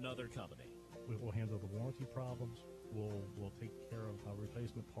from another company? We'll handle the warranty problems. We'll take care of replacement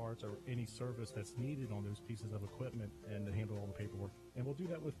replacement parts or any service that's needed on those pieces of equipment and to handle all the paperwork. And we'll do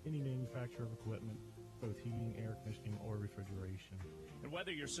that with any manufacturer of equipment, both heating, air conditioning, or refrigeration. And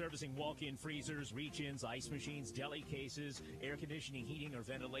whether you're servicing walk-in freezers, reach-ins, ice machines, deli cases, air conditioning, heating, or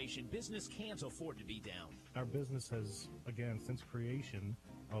ventilation, business can't afford to be down. Our business has, again, since creation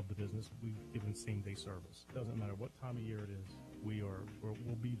of the business, we've given same-day service. Doesn't matter what time of year it is,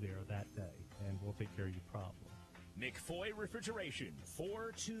 we'll be there that day, and we'll take care of your problem. McFoy Refrigeration,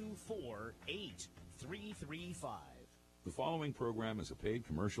 424-8335. The following program is a paid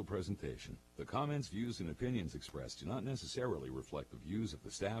commercial presentation. The comments, views, and opinions expressed do not necessarily reflect the views of the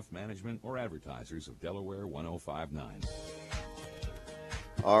staff, management, or advertisers of Delaware 1059.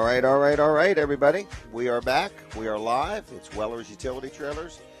 All right, everybody. We are back. We are live. It's Weller's Utility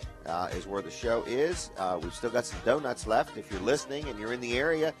Trailers is where the show is. We've still got some donuts left. If you're listening and you're in the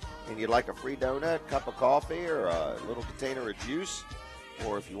area and you'd like a free donut, cup of coffee, or a little container of juice,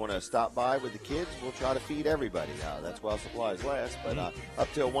 or if you want to stop by with the kids, we'll try to feed everybody. That's while supplies last. But up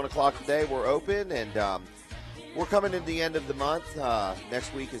till 1 o'clock today, we're open, and we're coming into the end of the month.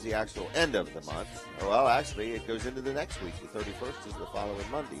 Next week is the actual end of the month. Well, actually, it goes into the next week. The 31st is the following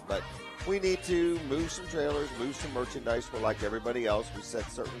Monday. But we need to move some trailers, move some merchandise. We're like everybody else. We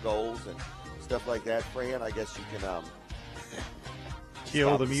set certain goals and stuff like that. Fran, I guess you can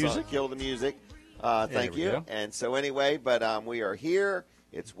kill the music. Kill the music. Thank you. Go. And so anyway, but we are here.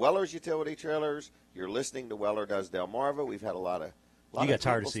 It's Weller's Utility Trailers. You're listening to Weller Does Delmarva. We've had a lot of you got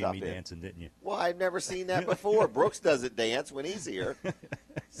tired of people seeing me stop in. dancing, didn't you? Well, I've never seen that before. Brooks doesn't dance when he's here.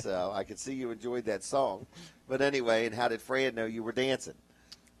 So I can see you enjoyed that song. But anyway, and how did Fred know you were dancing?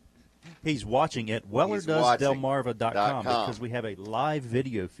 He's watching at wellerdoesdelmarva.com because we have a live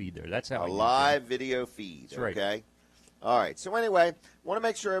video feed there. That's how a live video feed. That's right. Okay. All right. So anyway, want to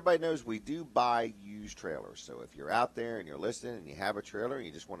make sure everybody knows we do buy used trailers. So if you're out there and you're listening and you have a trailer and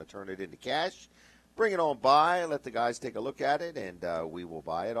you just want to turn it into cash, bring it on by, let the guys take a look at it, and we will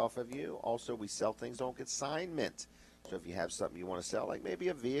buy it off of you. Also, we sell things on consignment. So if you have something you want to sell, like maybe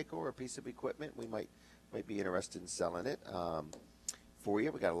a vehicle or a piece of equipment, we might be interested in selling it for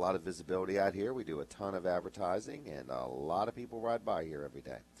you. We got a lot of visibility out here. We do a ton of advertising, and a lot of people ride by here every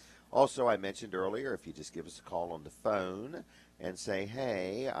day. Also, I mentioned earlier, if you just give us a call on the phone and say,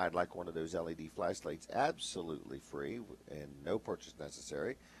 hey, I'd like one of those LED flashlights absolutely free and no purchase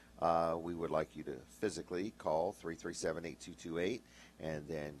necessary, we would like you to physically call 337-8228 and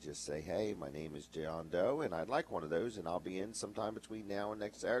then just say, hey, my name is John Doe, and I'd like one of those, and I'll be in sometime between now and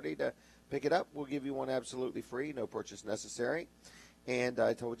next Saturday to pick it up. We'll give you one absolutely free, no purchase necessary. And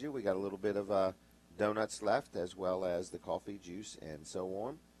I told you we got a little bit of donuts left, as well as the coffee, juice, and so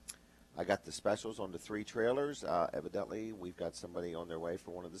on. I got the specials on the 3 trailers. Evidently, we've got somebody on their way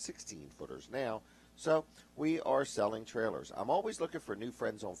for one of the 16-footers now. So we are selling trailers. I'm always looking for new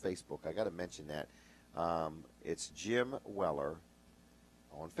friends on Facebook. I got to mention that. It's Jim Weller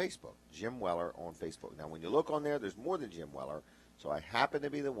on Facebook. Jim Weller on Facebook. Now, when you look on there, there's more than Jim Weller. So I happen to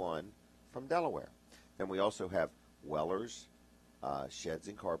be the one from Delaware. Then we also have Weller's Sheds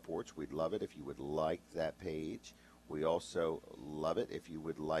and Carports. We'd love it if you would like that page. We also love it if you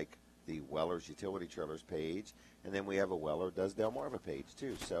would like the Weller's Utility Trailers page. And then we have a Weller Does Delmarva page,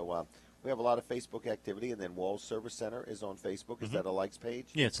 too. So we have a lot of Facebook activity. And then Walls Service Center is on Facebook. Is that a likes page?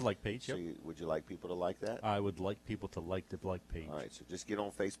 Yeah, it's a like page. So Yep. would you like people to like that? I would like people to like the like page. All right, so just get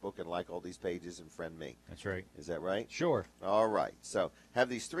on Facebook and like all these pages and friend me. That's right. Is that right? Sure. All right. So have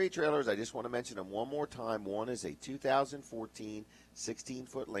these 3 trailers. I just want to mention them one more time. One is a 2014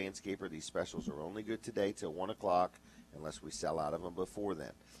 16-foot landscaper. These specials are only good today till 1 o'clock unless we sell out of them before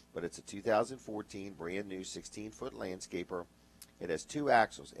then. But it's a 2014 brand new 16-foot landscaper. It has 2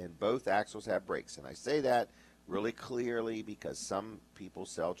 axles, and both axles have brakes. And I say that really clearly because some people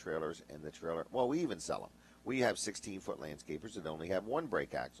sell trailers, and the trailer, well, we even sell them. We have 16-foot landscapers that only have 1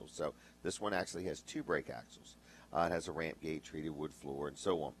 brake axle. So this one actually has 2 brake axles. It has a ramp gate, treated wood floor, and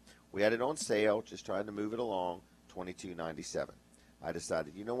so on. We had it on sale, just trying to move it along, $22.97. I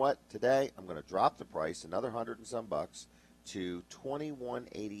decided, you know what? Today I'm going to drop the price another $100 and some bucks to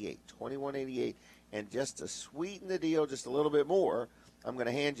 $21.88. $21.88, and just to sweeten the deal just a little bit more, I'm going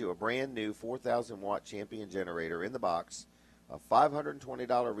to hand you a brand new 4,000-watt Champion generator in the box, a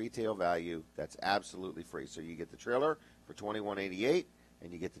 $520 retail value. That's absolutely free. So you get the trailer for $21.88,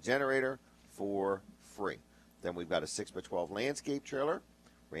 and you get the generator for free. Then we've got a 6x12 landscape trailer,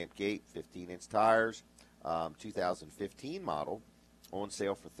 ramp gate, 15-inch tires, 2015 model, on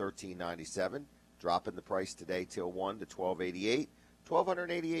sale for $13.97. Dropping the price today till 1 to $12.88.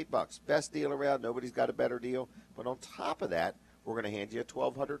 $1,288. Best deal around. Nobody's got a better deal. But on top of that, we're going to hand you a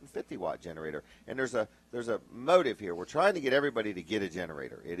 1,250 watt generator. And there's a motive here. We're trying to get everybody to get a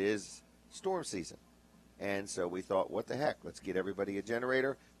generator. It is storm season. And so we thought, what the heck? Let's get everybody a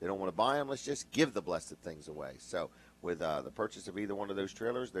generator. They don't want to buy them. Let's just give the blessed things away. So with the purchase of either one of those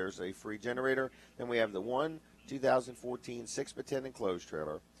trailers, there's a free generator. Then we have the 2014 6x10 enclosed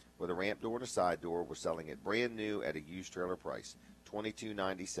trailer with a ramp door and a side door. We're selling it brand new at a used trailer price,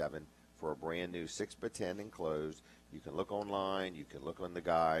 $22.97 for a brand new 6x10 enclosed. You can look online. You can look on the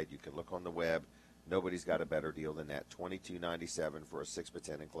guide. You can look on the web. Nobody's got a better deal than that, $22.97 for a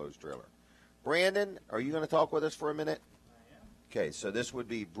 6x10 enclosed trailer. Brandon, are you going to talk with us for a minute? I am. Okay, so this would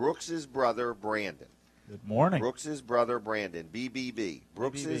be Brooks's brother, Brandon. Good morning. Brooks's brother, Brandon, BBB.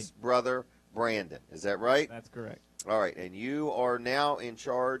 Brooks's brother, Brandon. Is that right? That's correct. All right, and you are now in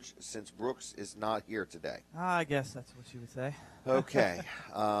charge since Brooks is not here today. I guess that's what you would say. Okay,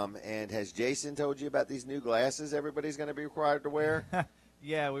 and has Jason told you about these new glasses everybody's going to be required to wear?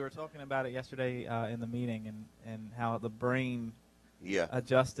 Yeah, we were talking about it yesterday in the meeting and how the brain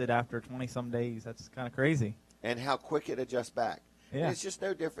adjusted after 20-some days. That's kind of crazy. And how quick it adjusts back. Yeah. And it's just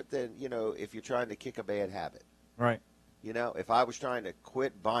no different than, if you're trying to kick a bad habit. Right. If I was trying to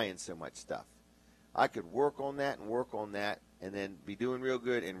quit buying so much stuff, I could work on that and then be doing real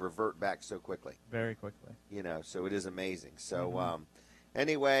good and revert back so quickly. Very quickly. So it is amazing. So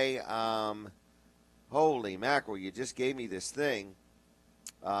anyway, holy mackerel, you just gave me this thing.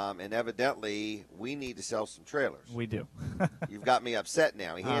 And evidently, we need to sell some trailers. We do. You've got me upset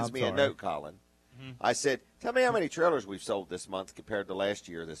now. He hands me a note, Colin. Mm-hmm. I said, tell me how many trailers we've sold this month compared to last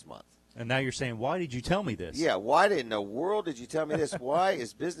year this month. And now you're saying, why did you tell me this? Yeah, why in the world did you tell me this? Why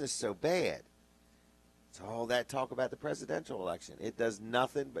is business so bad? It's all that talk about the presidential election. It does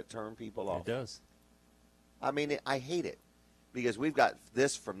nothing but turn people off. It does. I mean, I hate it because we've got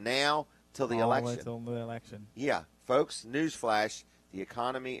this from now till the election. Till the election. Yeah, folks, newsflash. The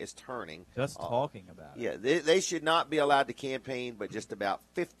economy is turning. Just talking about it. Yeah, they should not be allowed to campaign but just about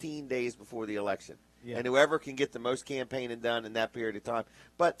 15 days before the election. Yeah. And whoever can get the most campaigning done in that period of time.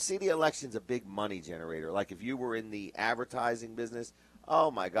 But, see, the election's a big money generator. Like if you were in the advertising business, oh,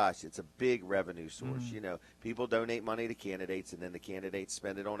 my gosh, it's a big revenue source. Mm-hmm. People donate money to candidates, and then the candidates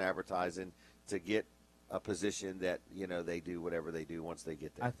spend it on advertising to get a position that, they do whatever they do once they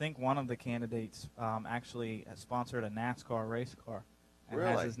get there. I think one of the candidates actually sponsored a NASCAR race car. And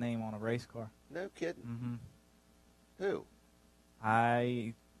really? has his name on a race car. No kidding. Mm-hmm. Who?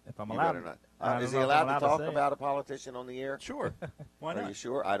 If I'm allowed. Is he allowed to talk about a politician on the air? Sure. Why not? Are you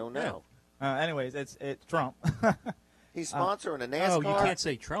sure? I don't know. Anyways, it's Trump. He's sponsoring a NASCAR. Oh, you can't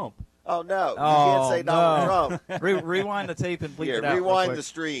say Trump. Oh, no. You can't say Donald Trump. Rewind the tape and bleep it out. Rewind the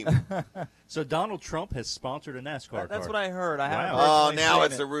stream. So Donald Trump has sponsored a NASCAR car. That's what I heard. I haven't Oh, now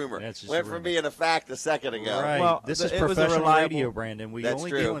it's a rumor. Went from being a fact a second ago. Right. Well, this is professional radio, Brandon. We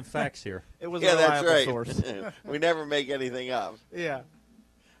only deal in facts here. It was a reliable that's right. source. We never make anything up. Yeah.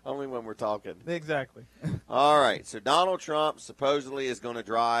 Only when we're talking. Exactly. All right. So Donald Trump supposedly is going to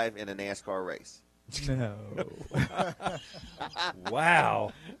drive in a NASCAR race. No.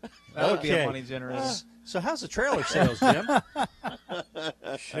 Wow. That would be a money generator. So how's the trailer sales, Jim?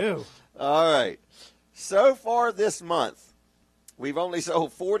 Shoo. All right. So far this month, we've only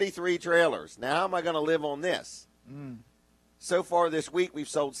sold 43 trailers. Now, how am I going to live on this? So far this week, we've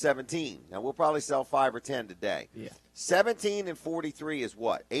sold 17. Now, we'll probably sell 5 or 10 today. Yeah. 17 and 43 is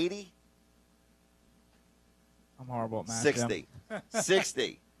what, 80? I'm horrible at math.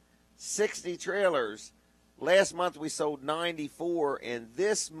 60. 60 trailers. Last month we sold 94, and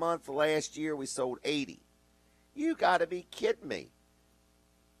this month last year we sold 80. You got to be kidding me.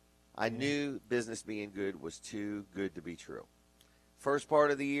 I knew business being good was too good to be true. First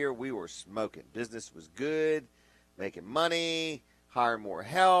part of the year we were smoking. Business was good, making money, hiring more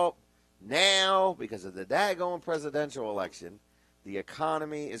help. Now, because of the daggone presidential election, the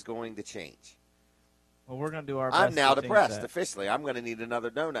economy is going to change. Well, we're going to do our best. I'm now depressed, officially. I'm going to need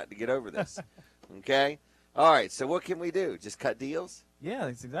another donut to get over this. Okay? All right, so what can we do? Just cut deals? Yeah,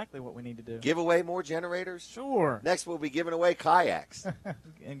 that's exactly what we need to do. Give away more generators? Sure. Next, we'll be giving away kayaks.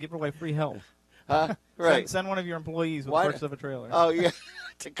 And give away free help. Huh? Right. Send one of your employees with the purchase of a trailer. Oh, yeah,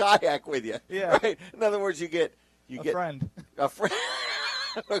 to kayak with you. Yeah. Right. In other words, you get a friend. A friend.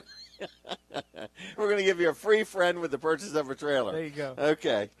 We're going to give you a free friend with the purchase of a trailer. There you go.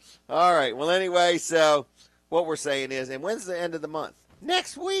 Okay. All right. Well, anyway, so what we're saying is, and when's the end of the month?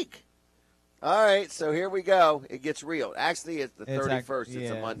 Next week. All right. So here we go. It gets real. Actually, it's the 31st.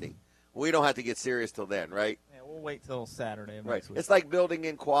 It's a Monday. We don't have to get serious till then, right? Yeah, we'll wait till Saturday of Right. next week. It's like building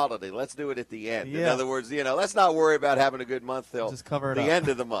in quality. Let's do it at the end. Yeah. In other words, let's not worry about having a good month till Just cover it the up. end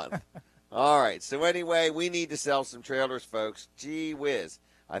of the month. All right. So anyway, we need to sell some trailers, folks. Gee whiz.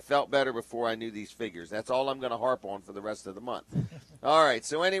 I felt better before I knew these figures. That's all I'm going to harp on for the rest of the month. All right.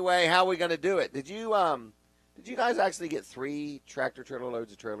 So anyway, how are we going to do it? Did you guys actually get 3 tractor-trailer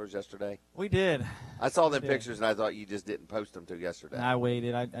loads of trailers yesterday? We did. I saw them pictures, and I thought you just didn't post them till yesterday. I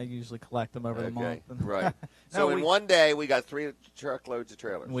waited. I usually collect them over the month. Right. So in one day, we got 3 truckloads of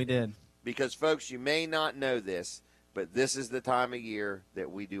trailers. We did. Because, folks, you may not know this, but this is the time of year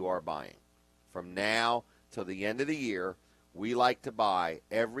that we do our buying. From now till the end of the year, we like to buy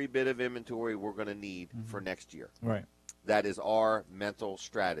every bit of inventory we're going to need for next year. Right. That is our mental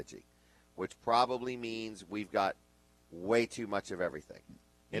strategy, which probably means we've got way too much of everything.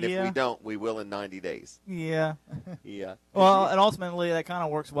 And if we don't, we will in 90 days. Yeah. Yeah. Well, and ultimately that kind of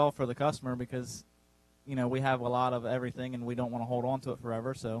works well for the customer because, we have a lot of everything and we don't want to hold on to it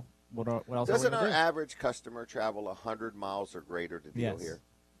forever. So what else Doesn't are we our gonna do? average customer travel 100 miles or greater to deal here?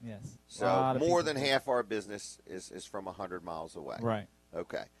 Yes. So more than half our business is from 100 miles away. Right.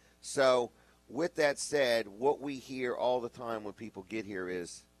 Okay. So with that said, what we hear all the time when people get here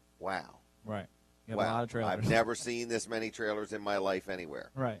is, wow. Right. You have wow. a lot of trailers. I've never seen this many trailers in my life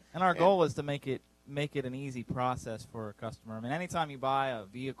anywhere. Right. And our goal is to make it an easy process for a customer. I mean, anytime you buy a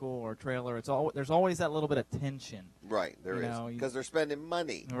vehicle or a trailer, there's always that little bit of tension. Right. There is. Because they're spending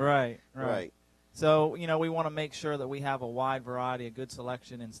money. Right. So, we want to make sure that we have a wide variety, a good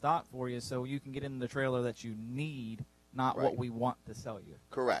selection in stock for you so you can get in the trailer that you need, not what we want to sell you.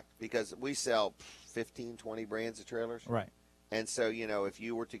 Correct. Because we sell 15, 20 brands of trailers. Right. And so, if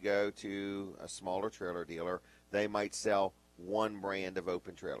you were to go to a smaller trailer dealer, they might sell one brand of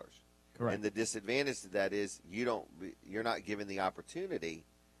open trailers. Correct. And the disadvantage to that is you're not given the opportunity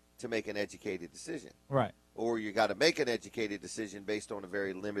to make an educated decision. Right. Or you got to make an educated decision based on a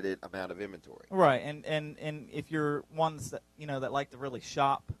very limited amount of inventory. Right, and if you're ones that that like to really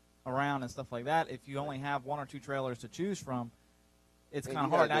shop around and stuff like that, if you only have 1 or 2 trailers to choose from, it's kind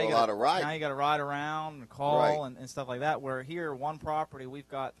of hard. Now you got to ride around and call and stuff like that. Where here, one property, we've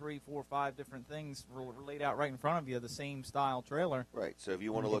got 3, 4, 5 different things laid out right in front of you, the same style trailer. Right. So if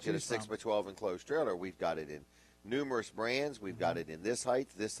you want to look at a 6x12 enclosed trailer, we've got it in numerous brands. We've got it in this height,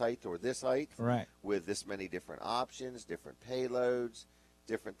 or this height. Right. With this many different options, different payloads,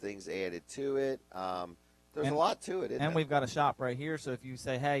 different things added to it. There's a lot to it, isn't and there? We've got a shop right here, so if you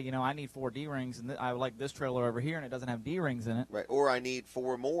say, hey, I need 4 D-rings, and I would like this trailer over here, and it doesn't have D-rings in it. Right. Or I need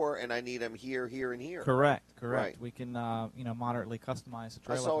 4 more, and I need them here, here, and here. Correct. Right. We can, moderately customize the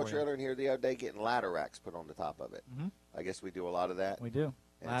trailer I saw a for trailer in here the other day getting ladder racks put on the top of it. Mm-hmm. I guess we do a lot of that. We do.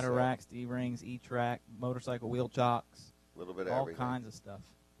 And Ladder racks, D-rings, E-track, motorcycle wheel chocks. A little bit of all everything. All kinds of stuff.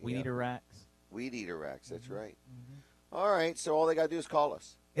 Weed eater racks. Weed eater racks, that's right. All right, so all they got to do is call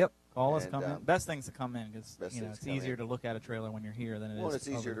us. Yep, call us, come in. Best things to come in because it's easier in. to look at a trailer when you're here than it is. Well, it's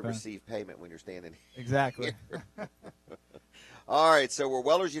easier to phone. receive payment when you're standing here. Exactly. All right, so we're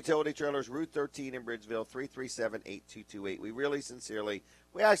Weller's Utility Trailers, Route 13 in Bridgeville, 337-8228. We really sincerely,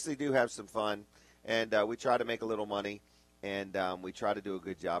 we actually do have some fun, and we try to make a little money, and we try to do a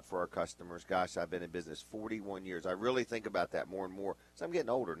good job for our customers. Gosh, I've been in business 41 years. I really think about that more and more, so I'm getting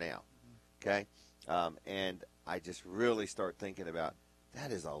older now, okay? And I just really start thinking about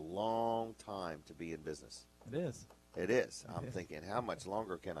that is a long time to be in business. It is. It is. I'm thinking, how much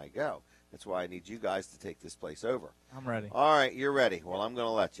longer can I go? That's why I need you guys to take this place over. I'm ready. All right, you're ready. Well, I'm going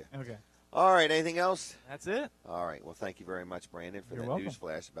to let you. Okay. All right, anything else? That's it. All right. Well, thank you very much, Brandon, for You're that welcome. news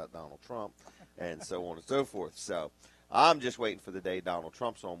flash about Donald Trump and so on and so forth. So I'm just waiting for the day Donald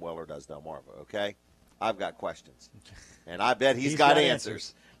Trump's on Weller Does Delmarva, okay? I've got questions, and I bet he's got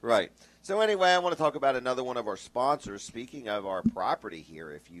answers. Right. So anyway, I want to talk about another one of our sponsors. Speaking of our property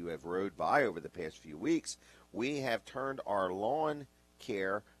here, if you have rode by over the past few weeks, we have turned our lawn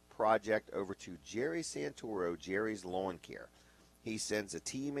care project over to Jerry Santoro, Jerry's Lawn Care. He sends a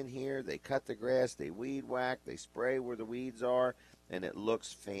team in here. They cut the grass, they weed whack, they spray where the weeds are, and it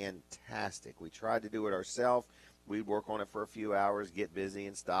looks fantastic. We tried to do it ourselves. We'd work on it for a few hours, get busy,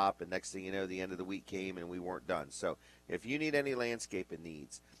 and stop, and next thing you know, the end of the week came and we weren't done. So if you need any landscaping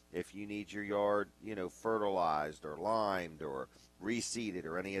needs, if you need your yard, fertilized or limed or reseeded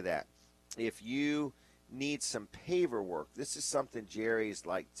or any of that, if you need some paver work, this is something Jerry's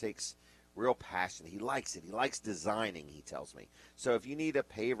takes real passion. He likes it. He likes designing, he tells me. So if you need a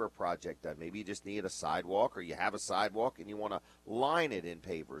paver project done, maybe you just need a sidewalk, or you have a sidewalk and you want to line it in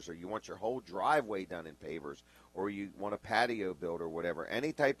pavers, or you want your whole driveway done in pavers, or you want a patio built or whatever,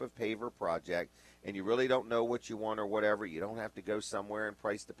 any type of paver project, and you really don't know what you want or whatever, you don't have to go somewhere and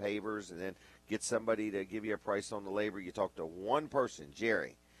price the pavers and then get somebody to give you a price on the labor. You talk to one person,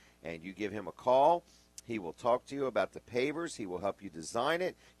 Jerry, and you give him a call, He will talk to you about the pavers. He will help you design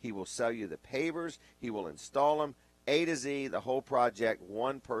it. He will sell you the pavers. He will install them, A to Z, the whole project,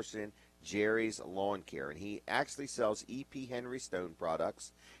 one person, Jerry's Lawn Care. And he actually sells E.P. Henry Stone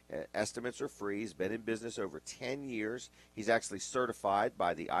products. Estimates are free. He's been in business over 10 years. He's actually certified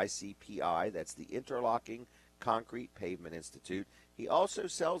by the ICPI. That's the Interlocking Concrete Pavement Institute. He also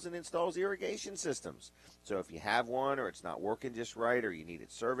sells and installs irrigation systems. So if you have one or it's not working just right or you need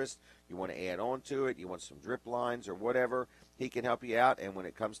it serviced, you want to add on to it, you want some drip lines or whatever, he can help you out. And when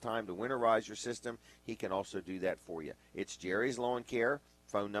it comes time to winterize your system, he can also do that for you. It's Jerry's Lawn Care.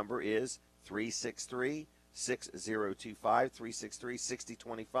 Phone number is 363-6025,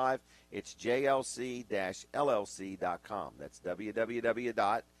 363-6025. It's jlc-llc.com. That's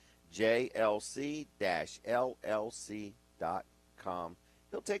www.jlc-llc.com.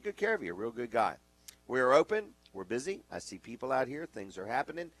 He'll take good care of you. A real good guy. We're open. We're busy. I see people out here. Things are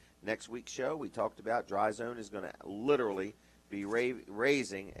happening. Next week's show, we talked about Dry Zone is going to literally be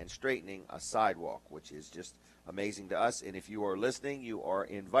raising and straightening a sidewalk, which is just amazing to us. And if you are listening, you are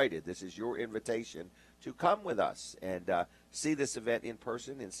invited. This is your invitation to come with us and see this event in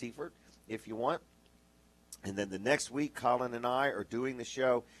person in Seaford if you want. And then the next week, Colin and I are doing the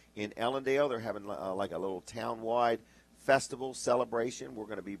show in Ellendale. They're having like a little town-wide festival celebration. We're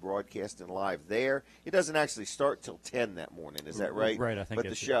going to be broadcasting live there. It doesn't actually start till 10 that morning. Is that right? Right, I think. But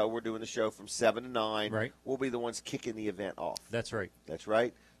the show, we're doing the show from 7 to 9. Right. We'll be the ones kicking the event off. That's right. That's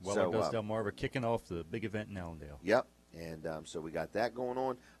right. Weller does Delmarva kicking off the big event in Allendale. Yep. And so we got that going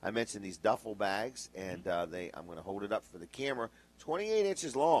on. I mentioned these duffel bags, and I'm going to hold it up for the camera. 28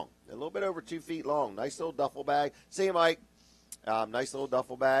 inches long, a little bit over 2 feet long. Nice little duffel bag. See you, Mike. Nice little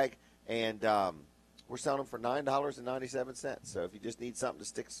duffel bag. And we're selling them for $9.97. So if you just need something to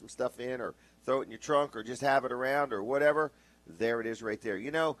stick some stuff in or throw it in your trunk or just have it around or whatever, there it is right there.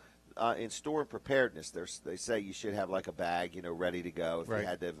 You know, in store preparedness, they say you should have like a bag, ready to go if you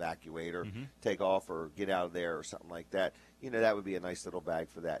had to evacuate or take off or get out of there or something like that. That would be a nice little bag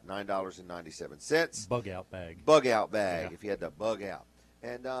for that. $9.97. Bug out bag. Bug out bag Yeah. if you had to bug out.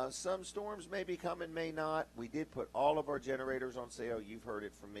 And some storms may be coming, may not. We did put all of our generators on sale. You've heard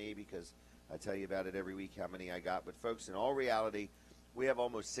it from me because I tell you about it every week how many I got. But, folks, in all reality, we have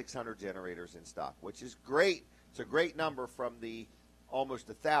almost 600 generators in stock, which is great. It's a great number from the almost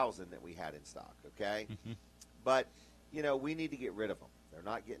 1,000 that we had in stock, okay? But, we need to get rid of them. They're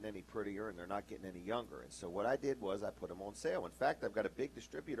not getting any prettier and they're not getting any younger. And so what I did was I put them on sale. In fact, I've got a big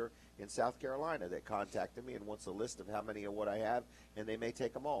distributor in South Carolina that contacted me and wants a list of how many of what I have, and they may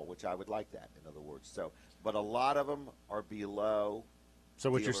take them all, which I would like that, in other words. So, but a lot of them are below.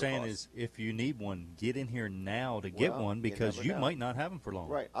 So what you're dealer saying cost. is if you need one, get in here now to get Well, one because never you know. might not have them for long.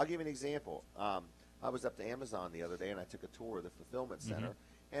 Right. I'll give you an example. I was up to Amazon the other day, and I took a tour of the fulfillment center.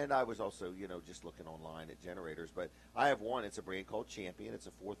 And I was also, just looking online at generators. But I have one. It's a brand called Champion. It's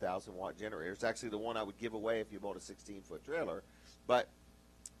a 4,000-watt generator. It's actually the one I would give away if you bought a 16-foot trailer. But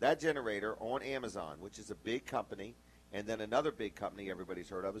that generator on Amazon, which is a big company, and then another big company everybody's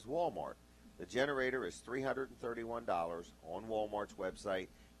heard of is Walmart. The generator is $331 on Walmart's website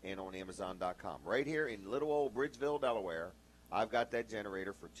and on Amazon.com. Right here in little old Bridgeville, Delaware, I've got that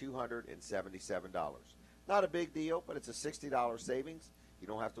generator for $277. Not a big deal, but it's a $60 savings. You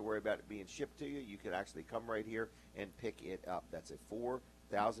don't have to worry about it being shipped to you. You can actually come right here and pick it up. That's a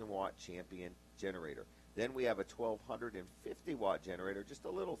 4,000-watt Champion generator. Then we have a 1,250-watt generator, just a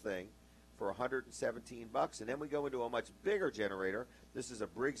little thing, for $117. And then we go into a much bigger generator. This is a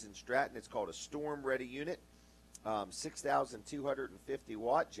Briggs & Stratton. It's called a Storm Ready unit,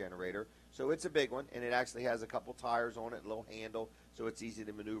 6,250-watt generator. So it's a big one, and it actually has a couple tires on it, a little handle, so it's easy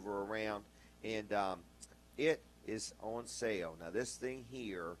to maneuver around. And it is on sale. Now this thing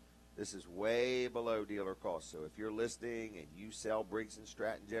here, this is way below dealer cost. So if you're listening and you sell Briggs &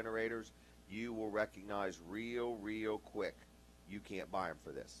 Stratton generators, you will recognize real quick you can't buy them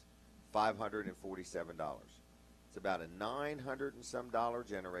for this. $547. It's about a $900 and some dollar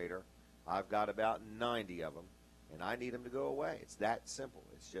generator. I've got about 90 of them, and I need them to go away. It's that simple.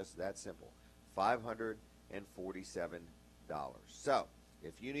 It's just that simple. $547. So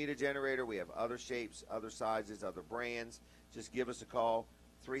if you need a generator, we have other shapes, other sizes, other brands. Just give us a call,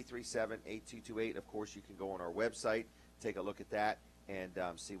 337-8228. Of course, you can go on our website, take a look at that, and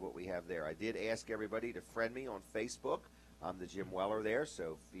see what we have there. I did ask everybody to friend me on Facebook. I'm the Jim Weller there,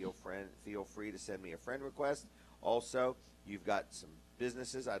 so feel free to send me a friend request. Also, you've got some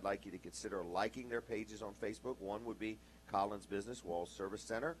businesses I'd like you to consider liking their pages on Facebook. One would be Collins Business Walls Service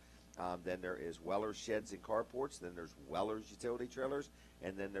Center. Then there is Weller's Sheds and Carports. Then there's Weller's Utility Trailers.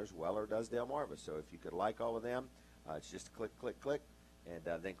 And then there's Weller Does Delmarva. So if you could like all of them, it's just click,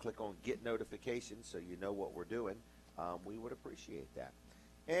 and then click on Get Notifications so you know what we're doing. We would appreciate that.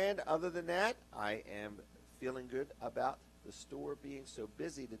 And other than that, I am feeling good about the store being so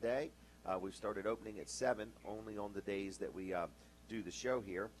busy today. We've started opening at 7, only on the days that we do the show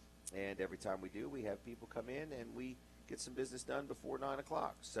here. And every time we do, we have people come in and we get some business done before 9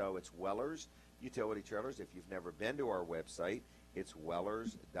 o'clock. So it's Weller's Utility Trailers. If you've never been to our website, it's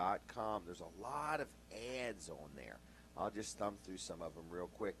Wellers.com. There's a lot of ads on there. I'll just thumb through some of them real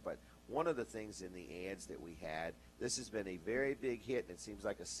quick. But one of the things in the ads that we had, this has been a very big hit, and it seems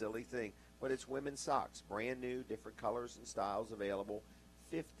like a silly thing, but it's women's socks. Brand new, different colors and styles available,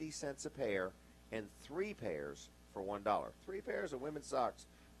 50 cents a pair, and 3 pairs for $1. 3 pairs of women's socks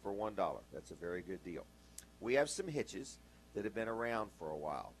for $1. That's a very good deal. We have some hitches that have been around for a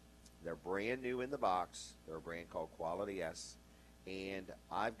while. They're brand new in the box. They're a brand called Quality S. And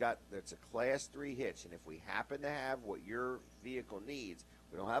it's a Class 3 hitch. And if we happen to have what your vehicle needs,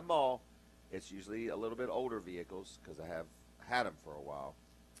 we don't have them all. It's usually a little bit older vehicles because I have had them for a while.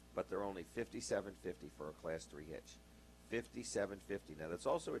 But they're only $57.50 for a Class 3 hitch. $57.50. Now, that's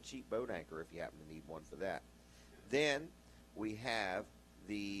also a cheap boat anchor if you happen to need one for that. Then we have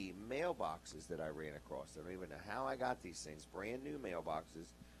the mailboxes that I ran across. I don't even know how I got these things. Brand new mailboxes.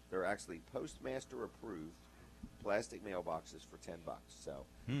 They're actually Postmaster approved plastic mailboxes for $10. So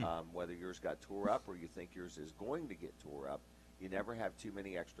whether yours got tore up or you think yours is going to get tore up, you never have too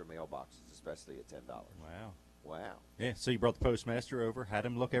many extra mailboxes, especially at $10. Wow. Yeah, so you brought the postmaster over, had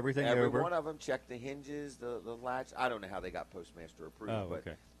him look everything Every over. one of them, checked the hinges, the latch. I don't know how they got Postmaster approved,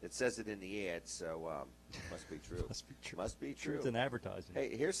 but it says it in the ad, so must be true. Must be true. Truth in advertising.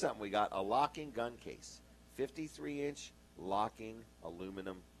 Hey, here's something we got, a locking gun case. 53-inch locking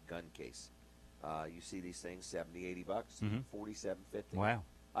aluminum gun case. You see these things, $70, $80, $47.50. Wow.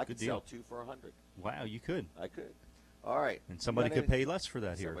 I Good could deal. sell 2 for $100. Wow, you could. I could. All right. And somebody could pay less for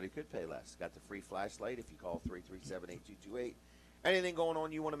that here. Somebody could pay less. Got the free flashlight if you call 337-8228. Anything going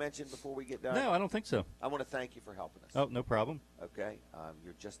on you want to mention before we get done? No, I don't think so. I want to thank you for helping us. Oh, no problem. Okay.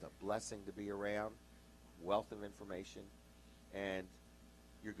 You're just a blessing to be around, wealth of information, and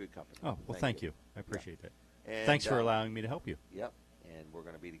you're good company. Oh, well, thank you. I appreciate that. And, thanks for allowing me to help you. Yep. And we're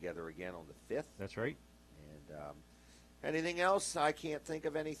going to be together again on the 5th. That's right. And anything else? I can't think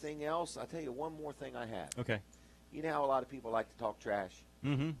of anything else. I'll tell you one more thing I have. Okay. You know how a lot of people like to talk trash?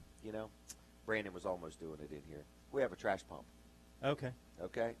 Mm-hmm. You know? Brandon was almost doing it in here. We have a trash pump. Okay.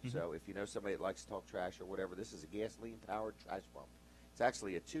 Okay? So if you know somebody that likes to talk trash or whatever, this is a gasoline-powered trash pump. It's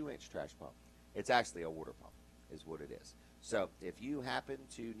actually a 2-inch trash pump. It's actually a water pump is what it is. So if you happen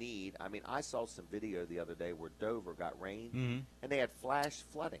to need, I saw some video the other day where Dover got rain, and they had flash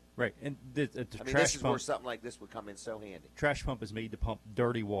flooding. Right, and the trash this is pump, where something like this would come in so handy. Trash pump is made to pump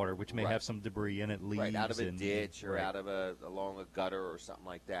dirty water, which may have some debris in it, leaves. Right, out of a and, ditch or out of along a gutter or something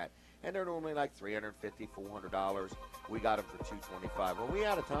like that. And they're normally like $350, $400. We got them for $225. Are we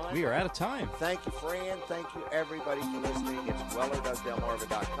out of time? We are out of time. Thank you, Fran. Thank you, everybody, for listening. It's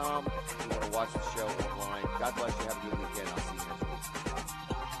Weller.Delmarva.com. If you want to watch the show online, God bless you. Have a good weekend. I'll see you next week.